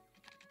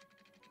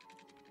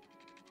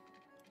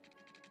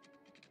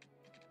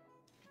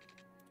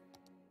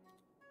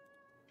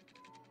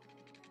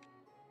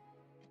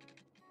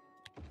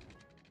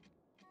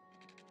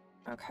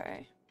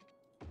 Okay.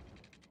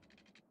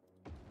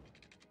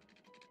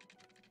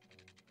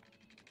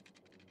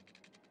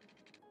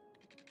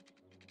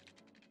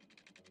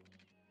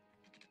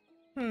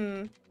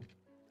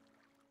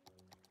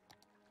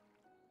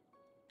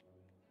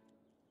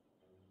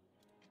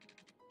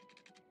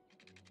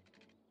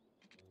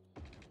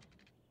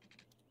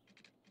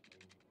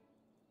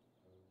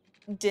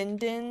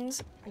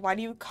 Din-dins? Why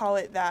do you call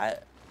it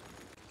that?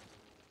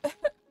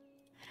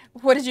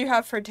 What did you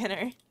have for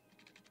dinner?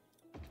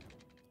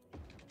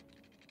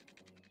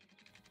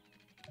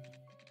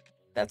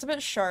 That's a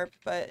bit sharp,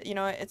 but you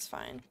know what? It's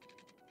fine.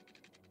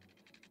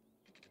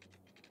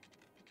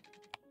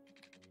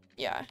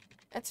 Yeah,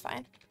 it's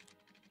fine.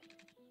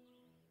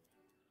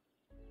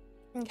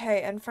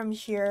 Okay, and from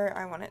here,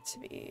 I want it to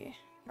be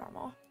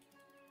normal.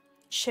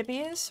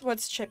 Chippies?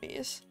 What's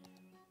chippies?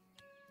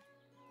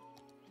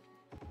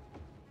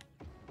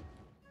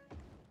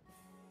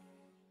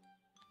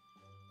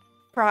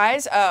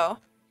 Fries? Oh.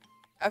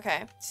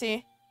 Okay,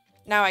 see?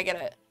 Now I get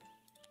it.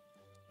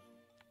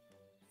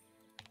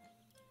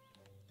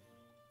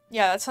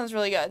 Yeah, that sounds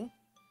really good.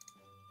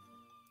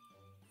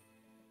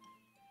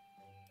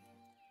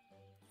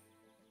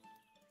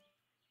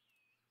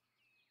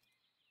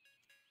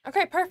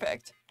 Okay,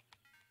 perfect.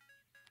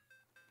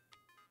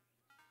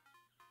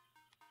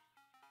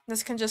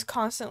 This can just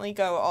constantly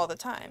go all the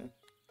time.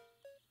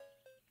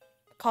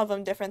 Call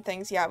them different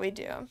things. Yeah, we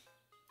do.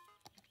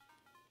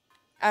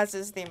 As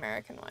is the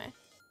American way.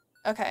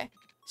 Okay.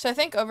 So I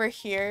think over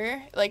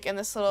here, like in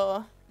this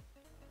little...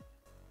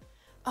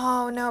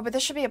 Oh, no, but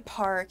this should be a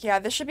park. Yeah,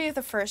 this should be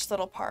the first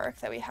little park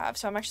that we have.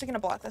 So I'm actually going to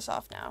block this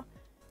off now.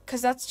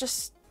 Because that's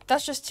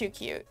just too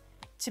cute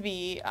to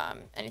be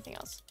anything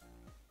else.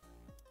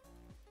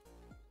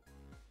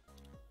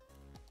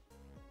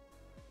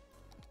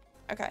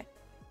 Okay.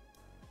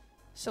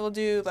 So we'll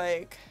do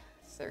like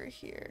through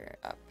here,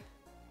 up.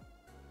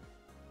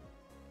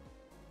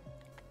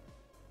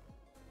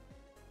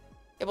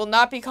 It will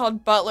not be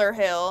called Butler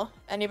Hill.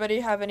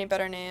 Anybody have any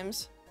better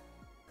names?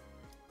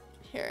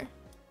 Here.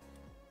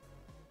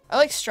 I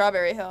like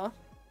Strawberry Hill.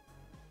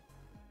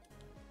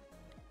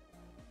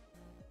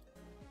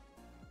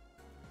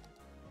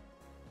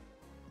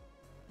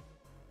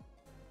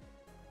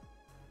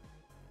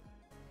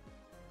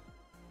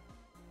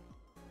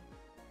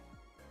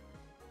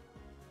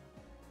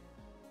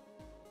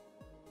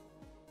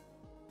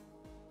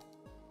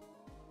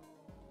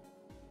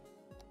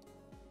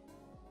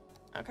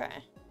 Okay.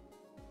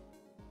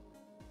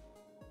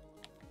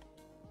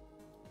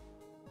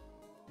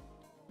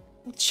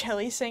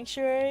 Jelly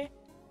Sanctuary.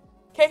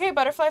 KK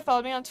Butterfly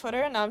followed me on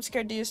Twitter, and now I'm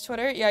scared to use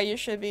Twitter. Yeah, you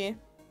should be.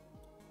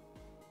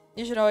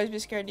 You should always be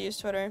scared to use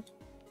Twitter.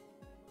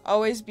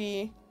 Always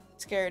be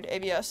scared.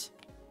 ABS.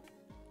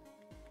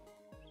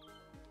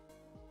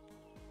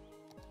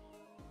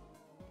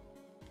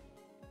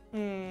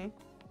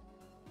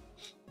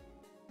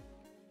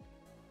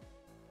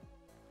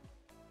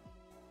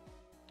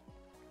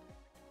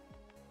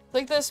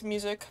 Like this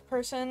music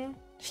person.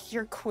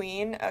 Your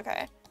queen.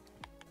 Okay.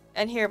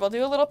 And here, we'll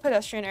do a little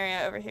pedestrian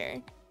area over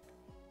here.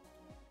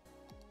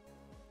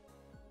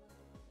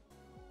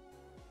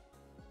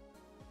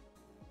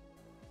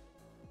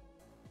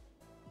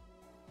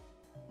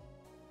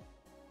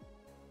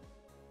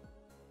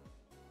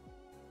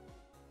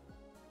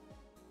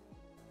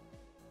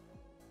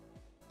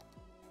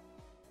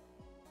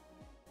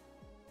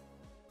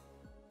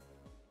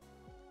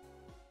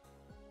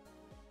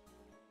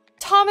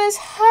 Thomas,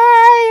 hi!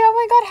 Oh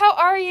my god, how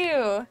are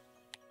you?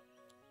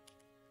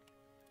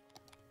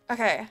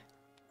 Okay.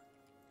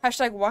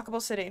 Hashtag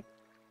walkable city.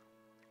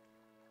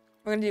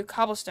 We're gonna do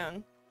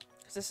cobblestone.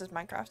 Because this is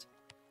Minecraft.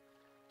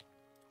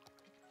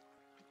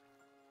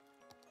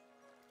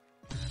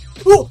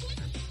 Ooh!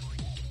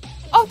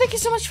 Oh, thank you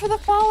so much for the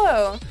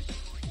follow!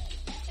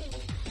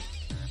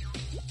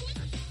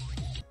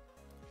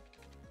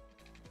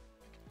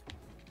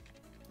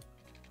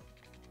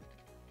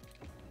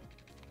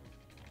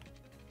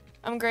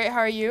 I'm great, how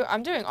are you?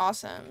 I'm doing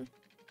awesome.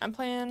 I'm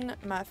playing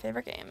my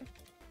favorite game.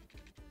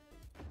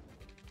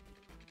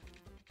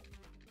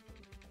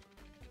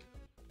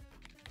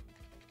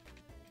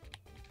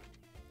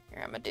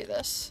 Here, I'm gonna do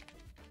this.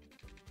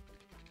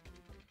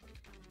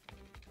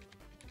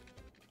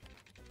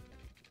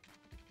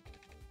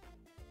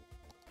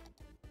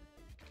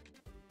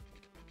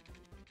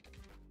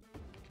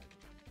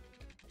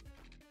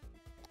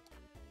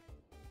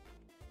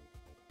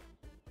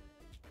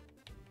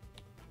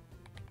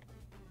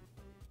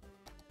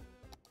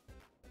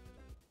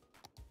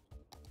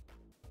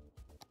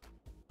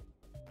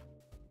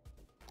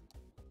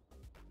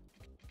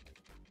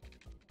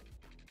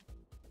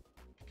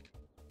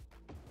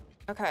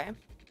 Okay.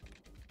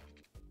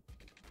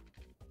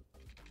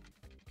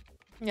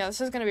 Yeah,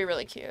 this is gonna be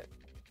really cute.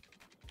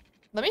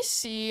 Let me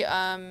see,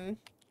 I don't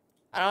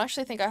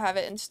actually think I have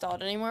it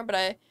installed anymore, but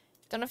I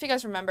don't know if you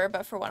guys remember,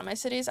 but for one of my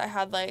cities, I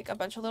had, like, a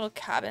bunch of little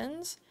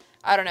cabins.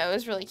 I don't know, it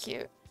was really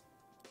cute.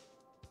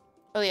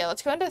 Oh yeah,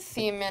 let's go into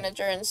Theme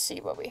Manager and see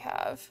what we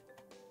have.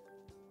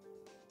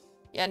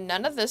 Yeah,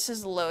 none of this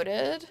is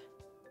loaded,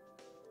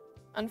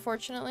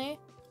 unfortunately.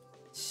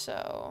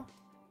 So...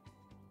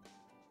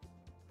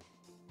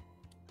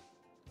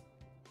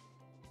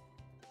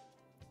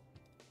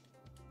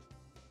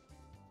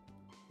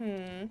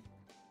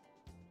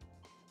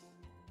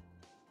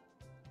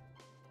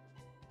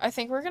 I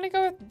think we're gonna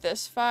go with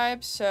this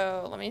vibe,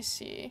 so let me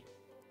see.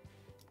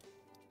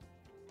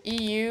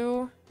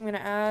 EU, I'm gonna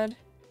add.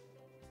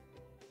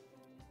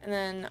 And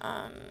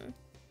then,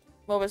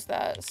 what was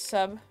that?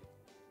 Sub.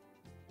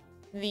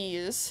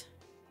 These.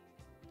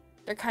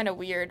 They're kind of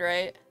weird,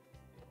 right?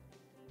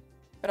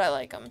 But I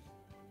like them.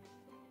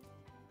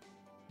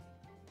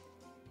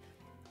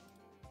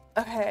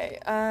 Okay,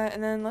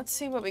 and then let's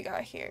see what we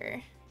got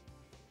here.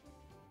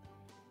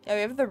 Yeah,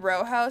 we have the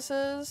row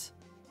houses.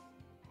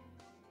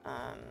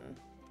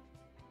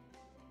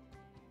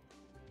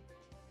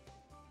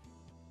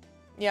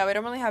 Yeah, we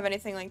don't really have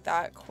anything like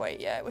that quite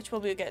yet, which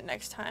we'll get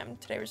next time.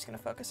 Today we're just gonna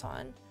focus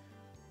on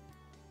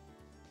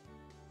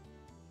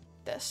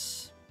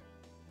this.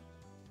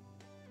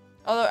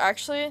 Although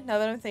actually, now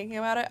that I'm thinking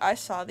about it, I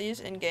saw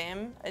these in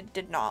game. I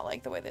did not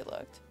like the way they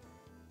looked.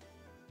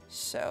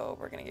 So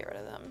we're gonna get rid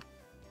of them.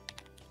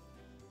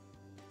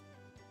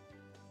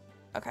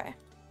 Okay.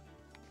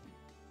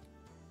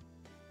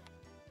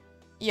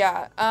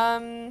 Yeah,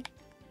 I'm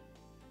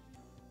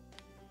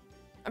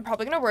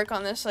probably gonna work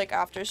on this like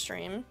after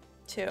stream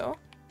too,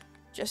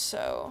 just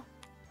so.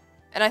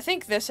 And I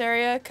think this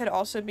area could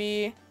also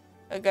be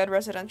a good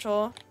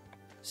residential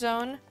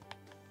zone.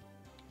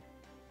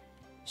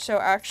 So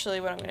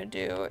actually what I'm gonna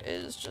do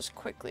is just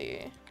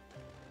quickly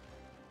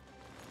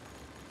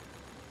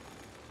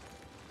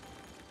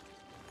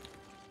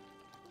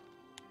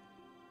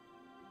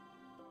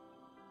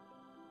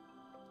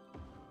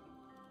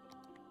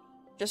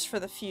just for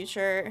the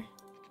future.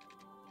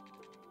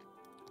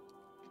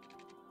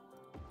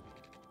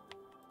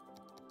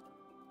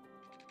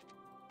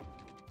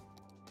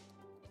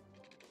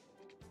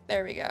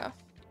 There we go.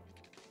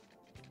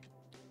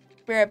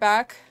 Be right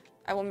back.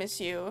 I will miss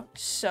you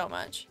so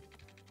much.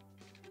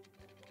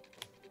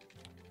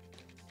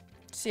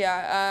 So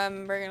yeah,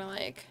 we're gonna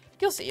like,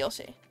 you'll see.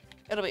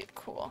 It'll be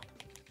cool.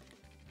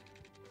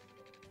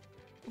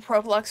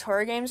 Roblox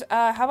horror games?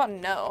 How about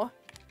no?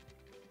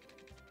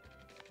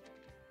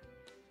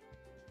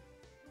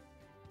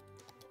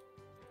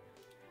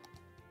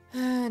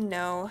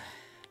 No.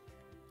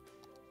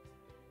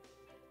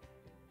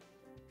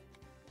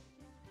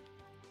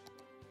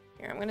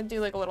 Here, I'm gonna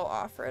do like a little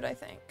off-road, I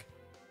think.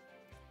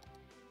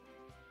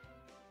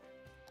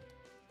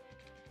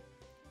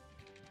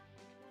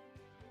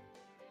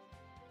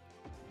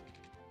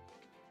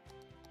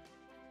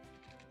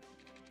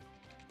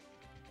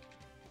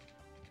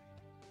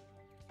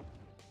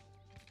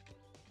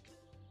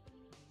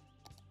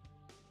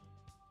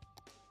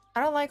 I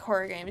don't like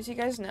horror games, you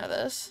guys know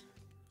this.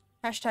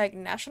 Hashtag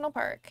National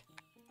Park.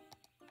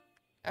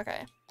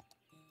 Okay.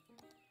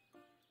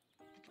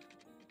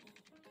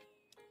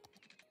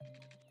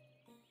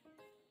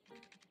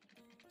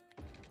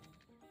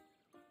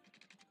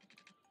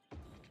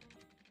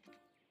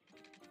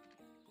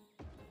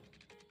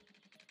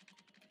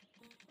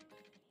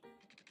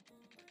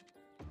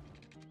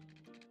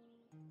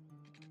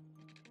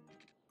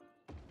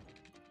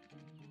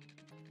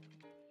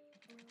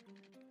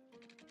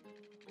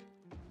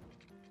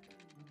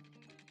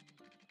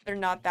 They're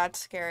not that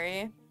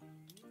scary.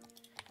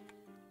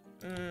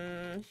 I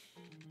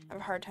have a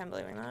hard time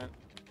believing that.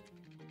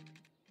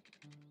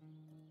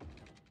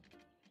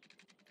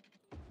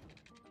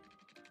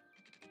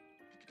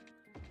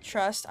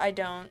 Trust, I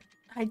don't.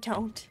 I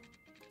don't.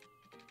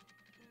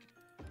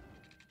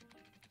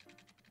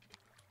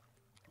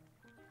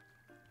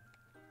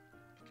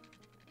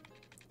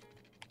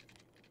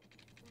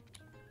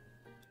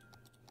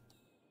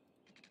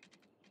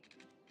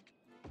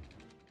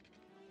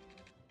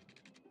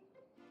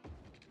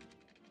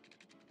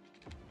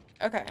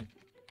 Okay.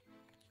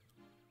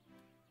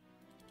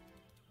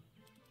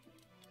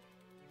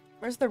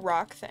 Where's the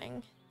rock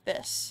thing?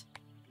 This.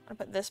 I'll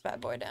put this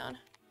bad boy down.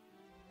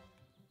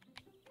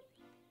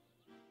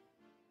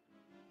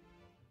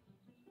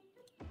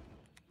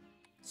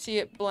 See,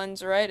 it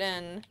blends right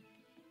in.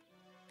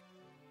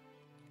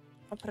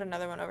 I'll put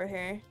another one over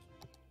here.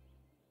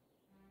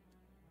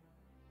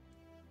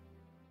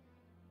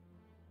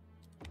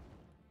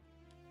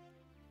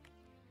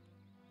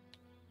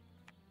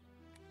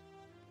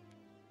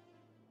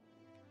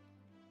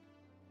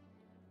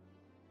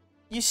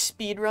 You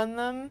speedrun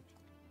them?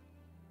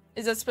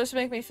 Is that supposed to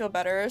make me feel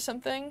better or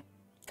something?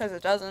 Because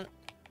it doesn't.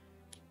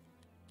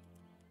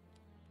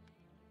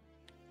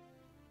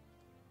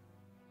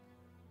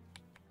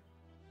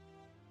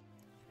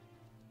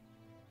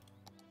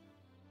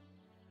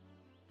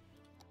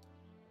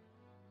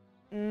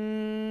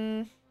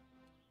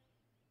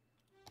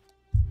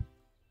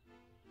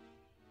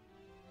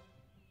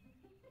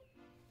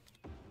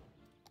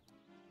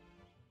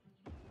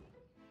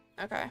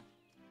 Okay.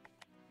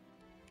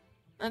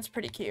 That's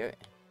pretty cute.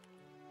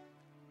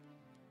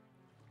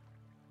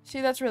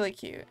 See, that's really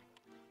cute.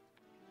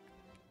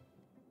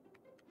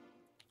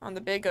 On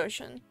the big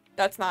ocean.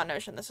 That's not an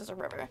ocean, this is a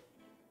river.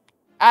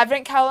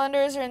 Advent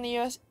calendars are in the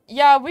US.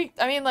 Yeah,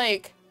 I mean,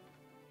 like,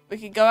 we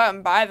could go out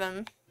and buy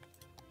them.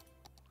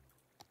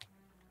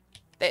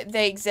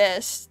 They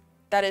exist.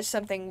 That is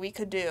something we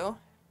could do.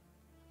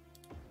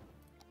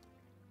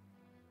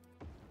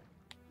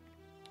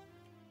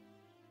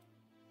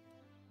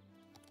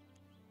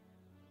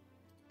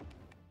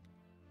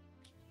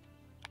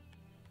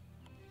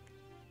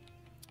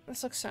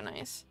 This looks so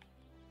nice.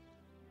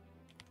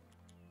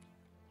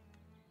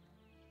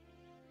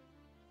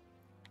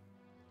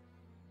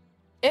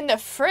 In the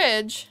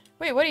fridge?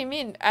 Wait, what do you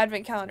mean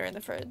advent calendar in the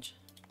fridge?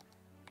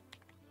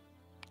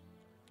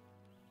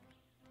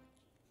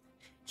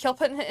 Y'all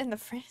putting it in the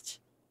fridge?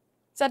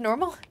 Is that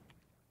normal?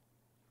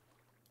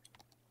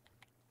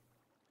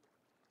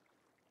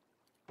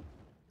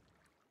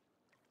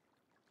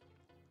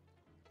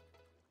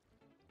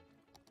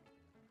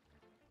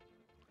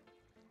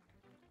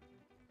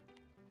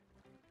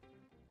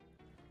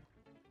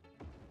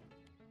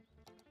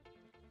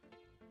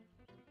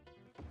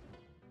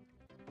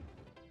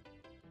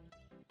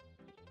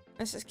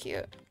 This is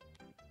cute.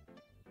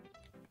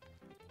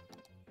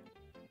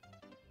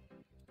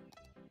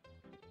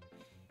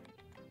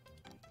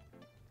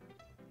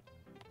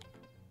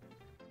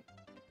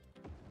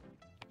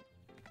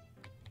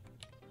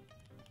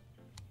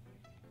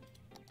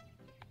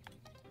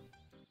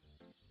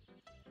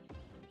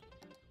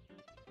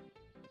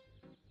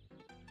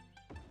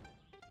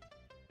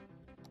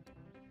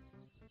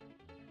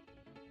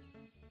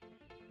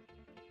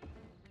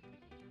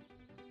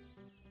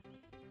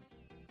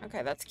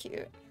 Okay, that's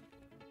cute.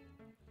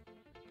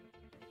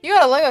 You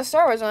got a Lego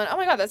Star Wars one? Oh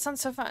my god, that sounds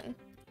so fun.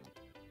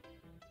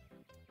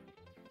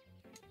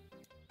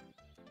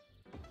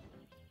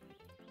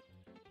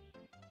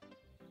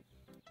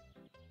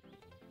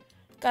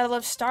 Gotta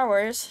love Star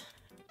Wars.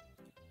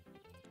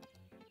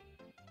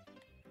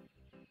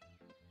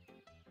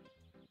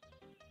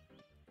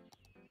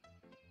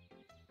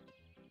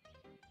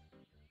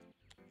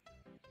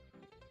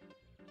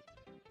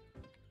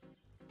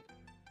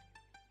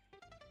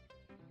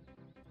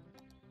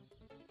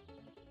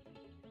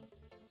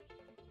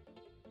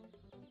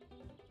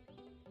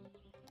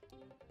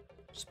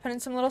 Just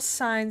putting some little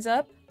signs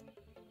up.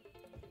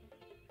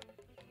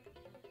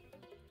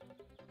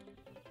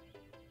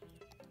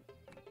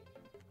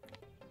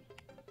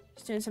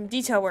 Just doing some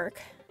detail work.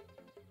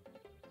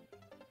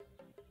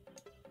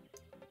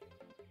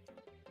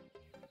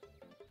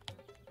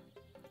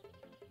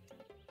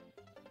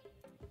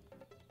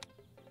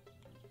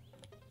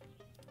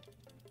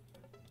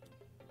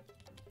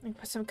 Let me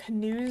put some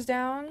canoes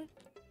down.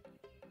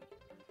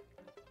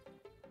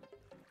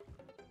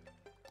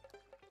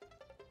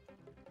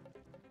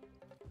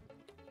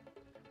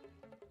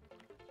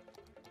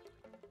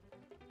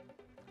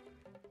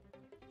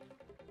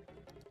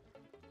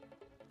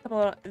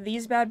 Couple of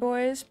these bad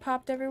boys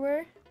popped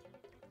everywhere.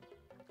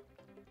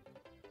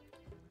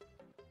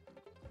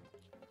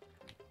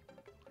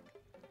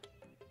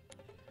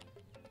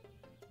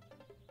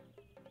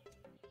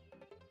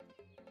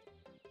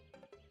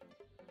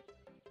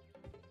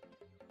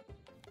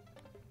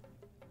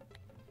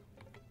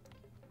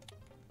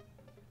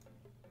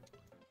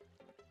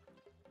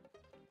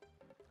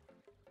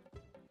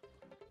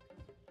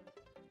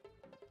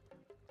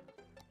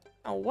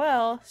 Oh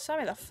well, sign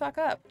me the fuck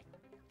up.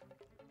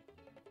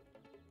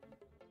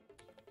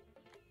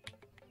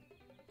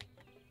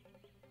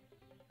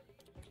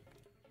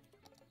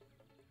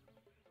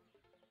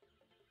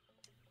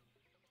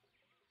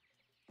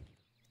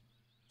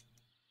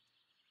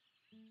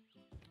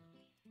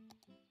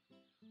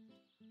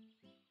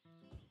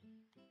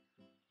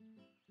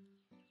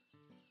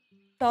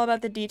 It's all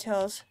about the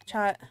details,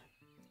 chat.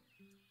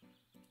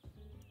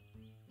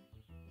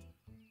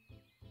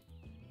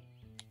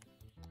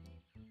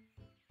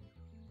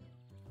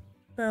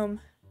 Boom.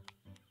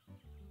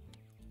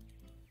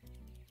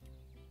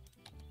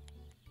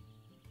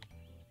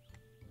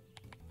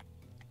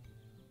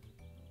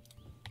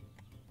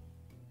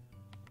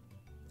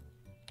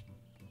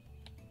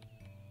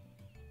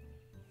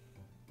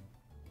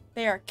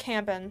 They are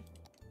camping.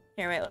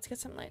 Here, wait, let's get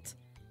some lights.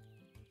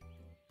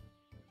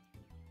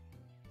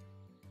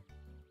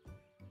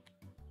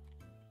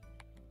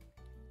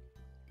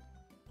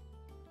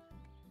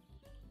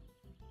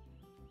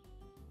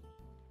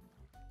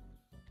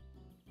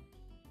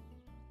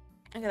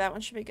 Okay, that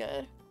one should be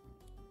good.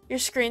 Your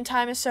screen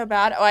time is so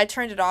bad. Oh, I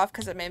turned it off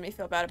because it made me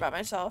feel bad about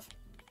myself.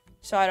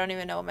 So I don't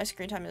even know what my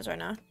screen time is right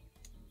now.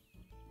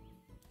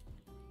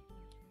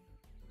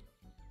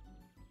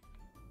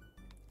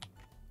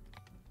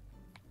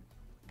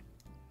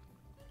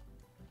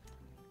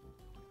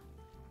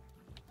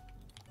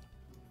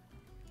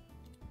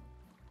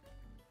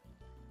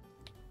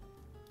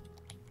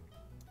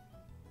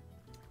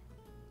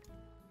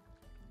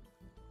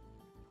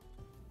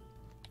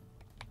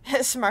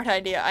 Smart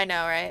idea, I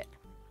know, right?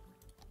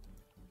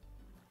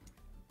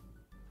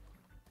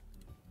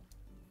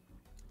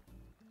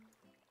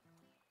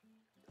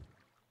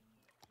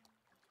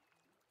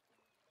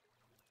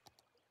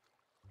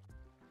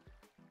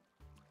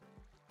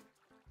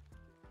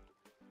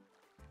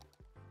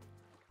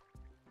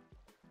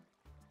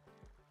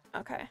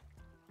 Okay.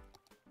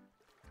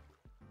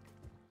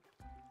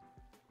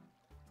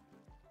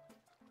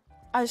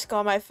 I just go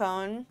on my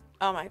phone.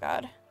 Oh my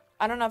god.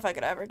 I don't know if I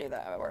could ever do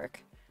that at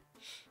work.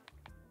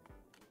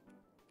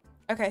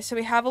 Okay, so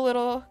we have a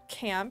little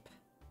camp,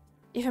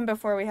 even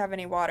before we have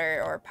any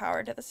water or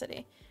power to the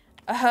city.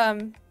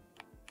 What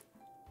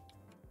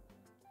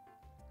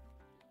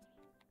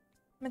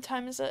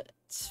time is it?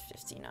 It's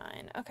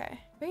 59. Okay,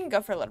 we can go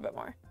for a little bit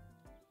more.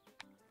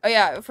 Oh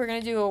yeah, if we're gonna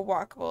do a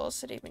walkable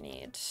city, we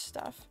need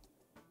stuff.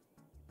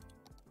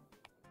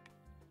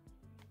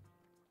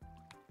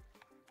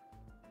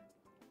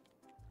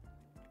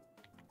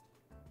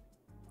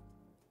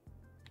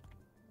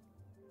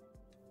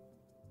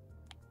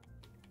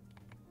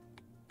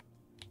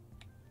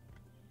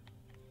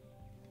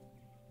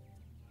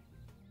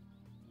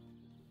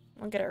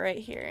 We'll get it right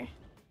here.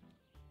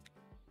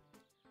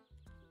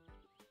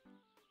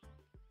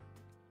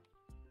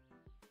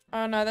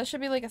 Oh no, that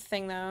should be like a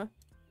thing though.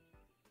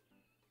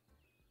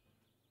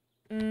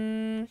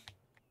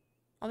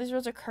 All these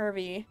roads are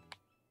curvy.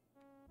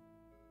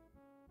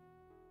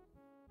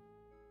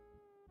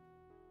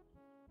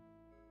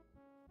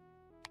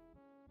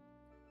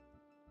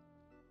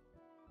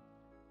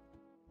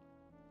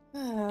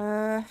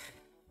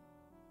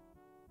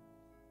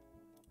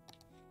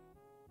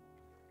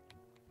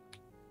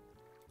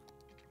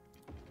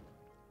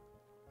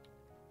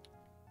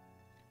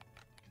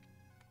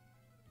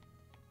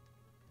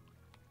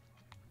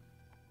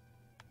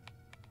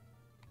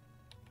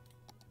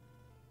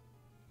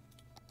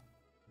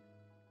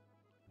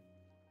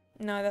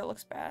 No, that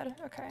looks bad.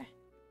 Okay.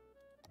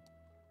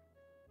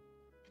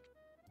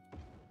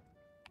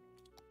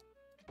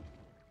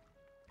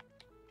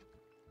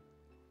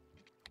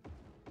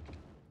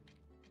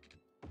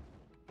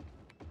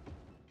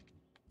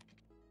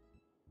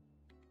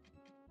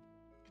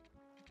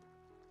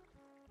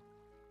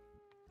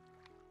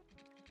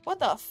 What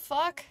the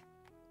fuck?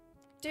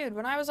 Dude,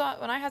 when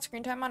I had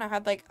screen time on, I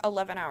had like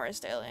 11 hours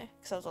daily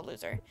because I was a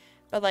loser.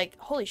 But like,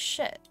 holy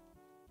shit.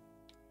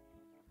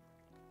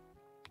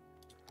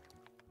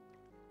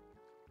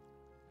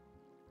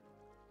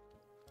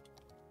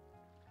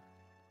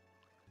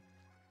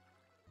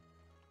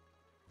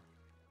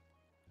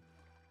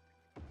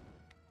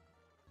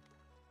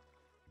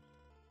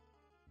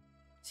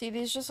 See,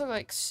 these just look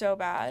like so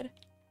bad.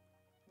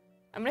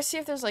 I'm gonna see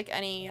if there's like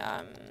any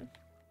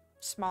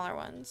smaller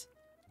ones.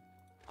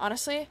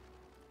 Honestly,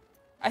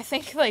 I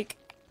think like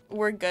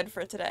we're good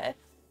for today.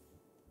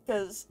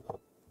 Because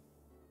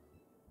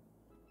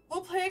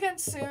we'll play again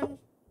soon.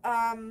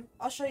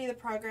 I'll show you the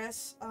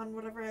progress on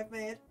whatever I've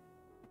made.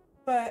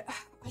 But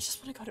I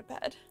just want to go to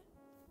bed.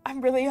 I'm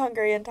really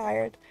hungry and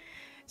tired.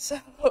 So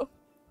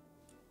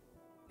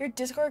your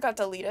Discord got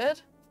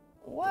deleted?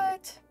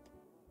 What?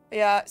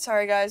 Yeah,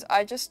 sorry guys.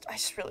 I just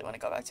really want to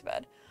go back to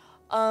bed.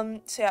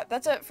 So yeah,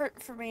 that's it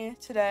for me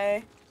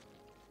today.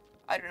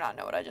 I do not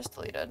know what I just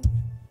deleted.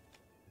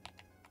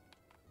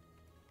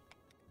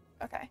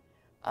 Okay.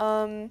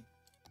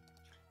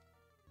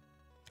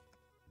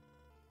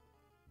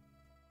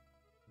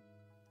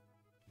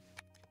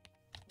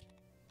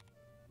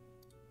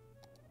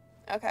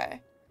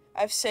 Okay.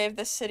 I've saved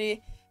the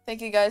city.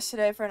 Thank you guys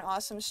today for an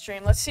awesome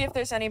stream. Let's see if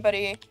there's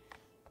anybody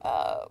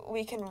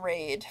we can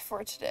raid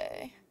for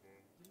today.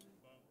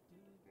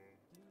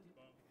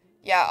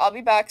 Yeah, I'll be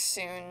back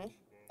soon.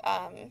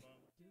 I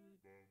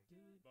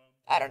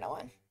don't know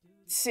when.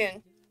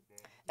 Soon.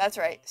 That's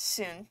right,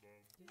 soon.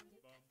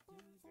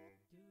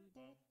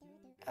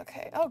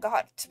 Okay. Oh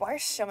god, why are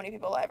so many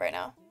people live right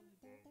now?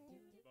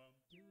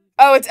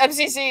 Oh, it's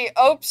MCC.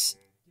 Oops.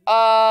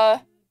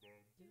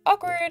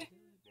 Awkward.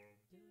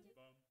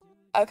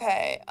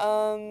 Okay,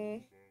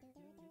 I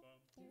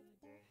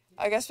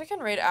guess we can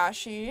raid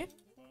Ashy.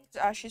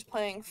 Ashy's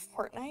playing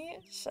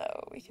Fortnite,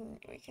 so we can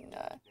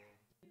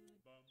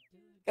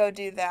go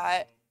do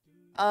that.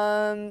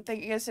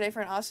 Thank you guys today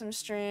for an awesome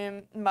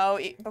stream. Mo,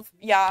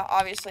 yeah,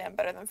 obviously I'm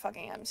better than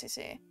fucking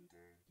MCC.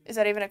 Is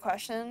that even a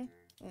question?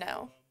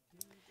 No.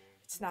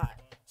 It's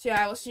not. So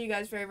yeah, I will see you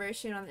guys very, very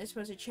soon on the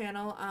Ismozy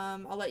channel.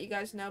 I'll let you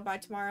guys know by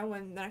tomorrow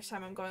when the next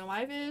time I'm going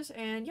live is.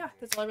 And yeah,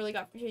 that's all I really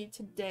got for you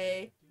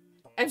today.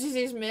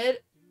 MCC's mid.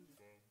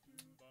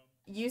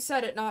 You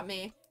said it, not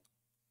me.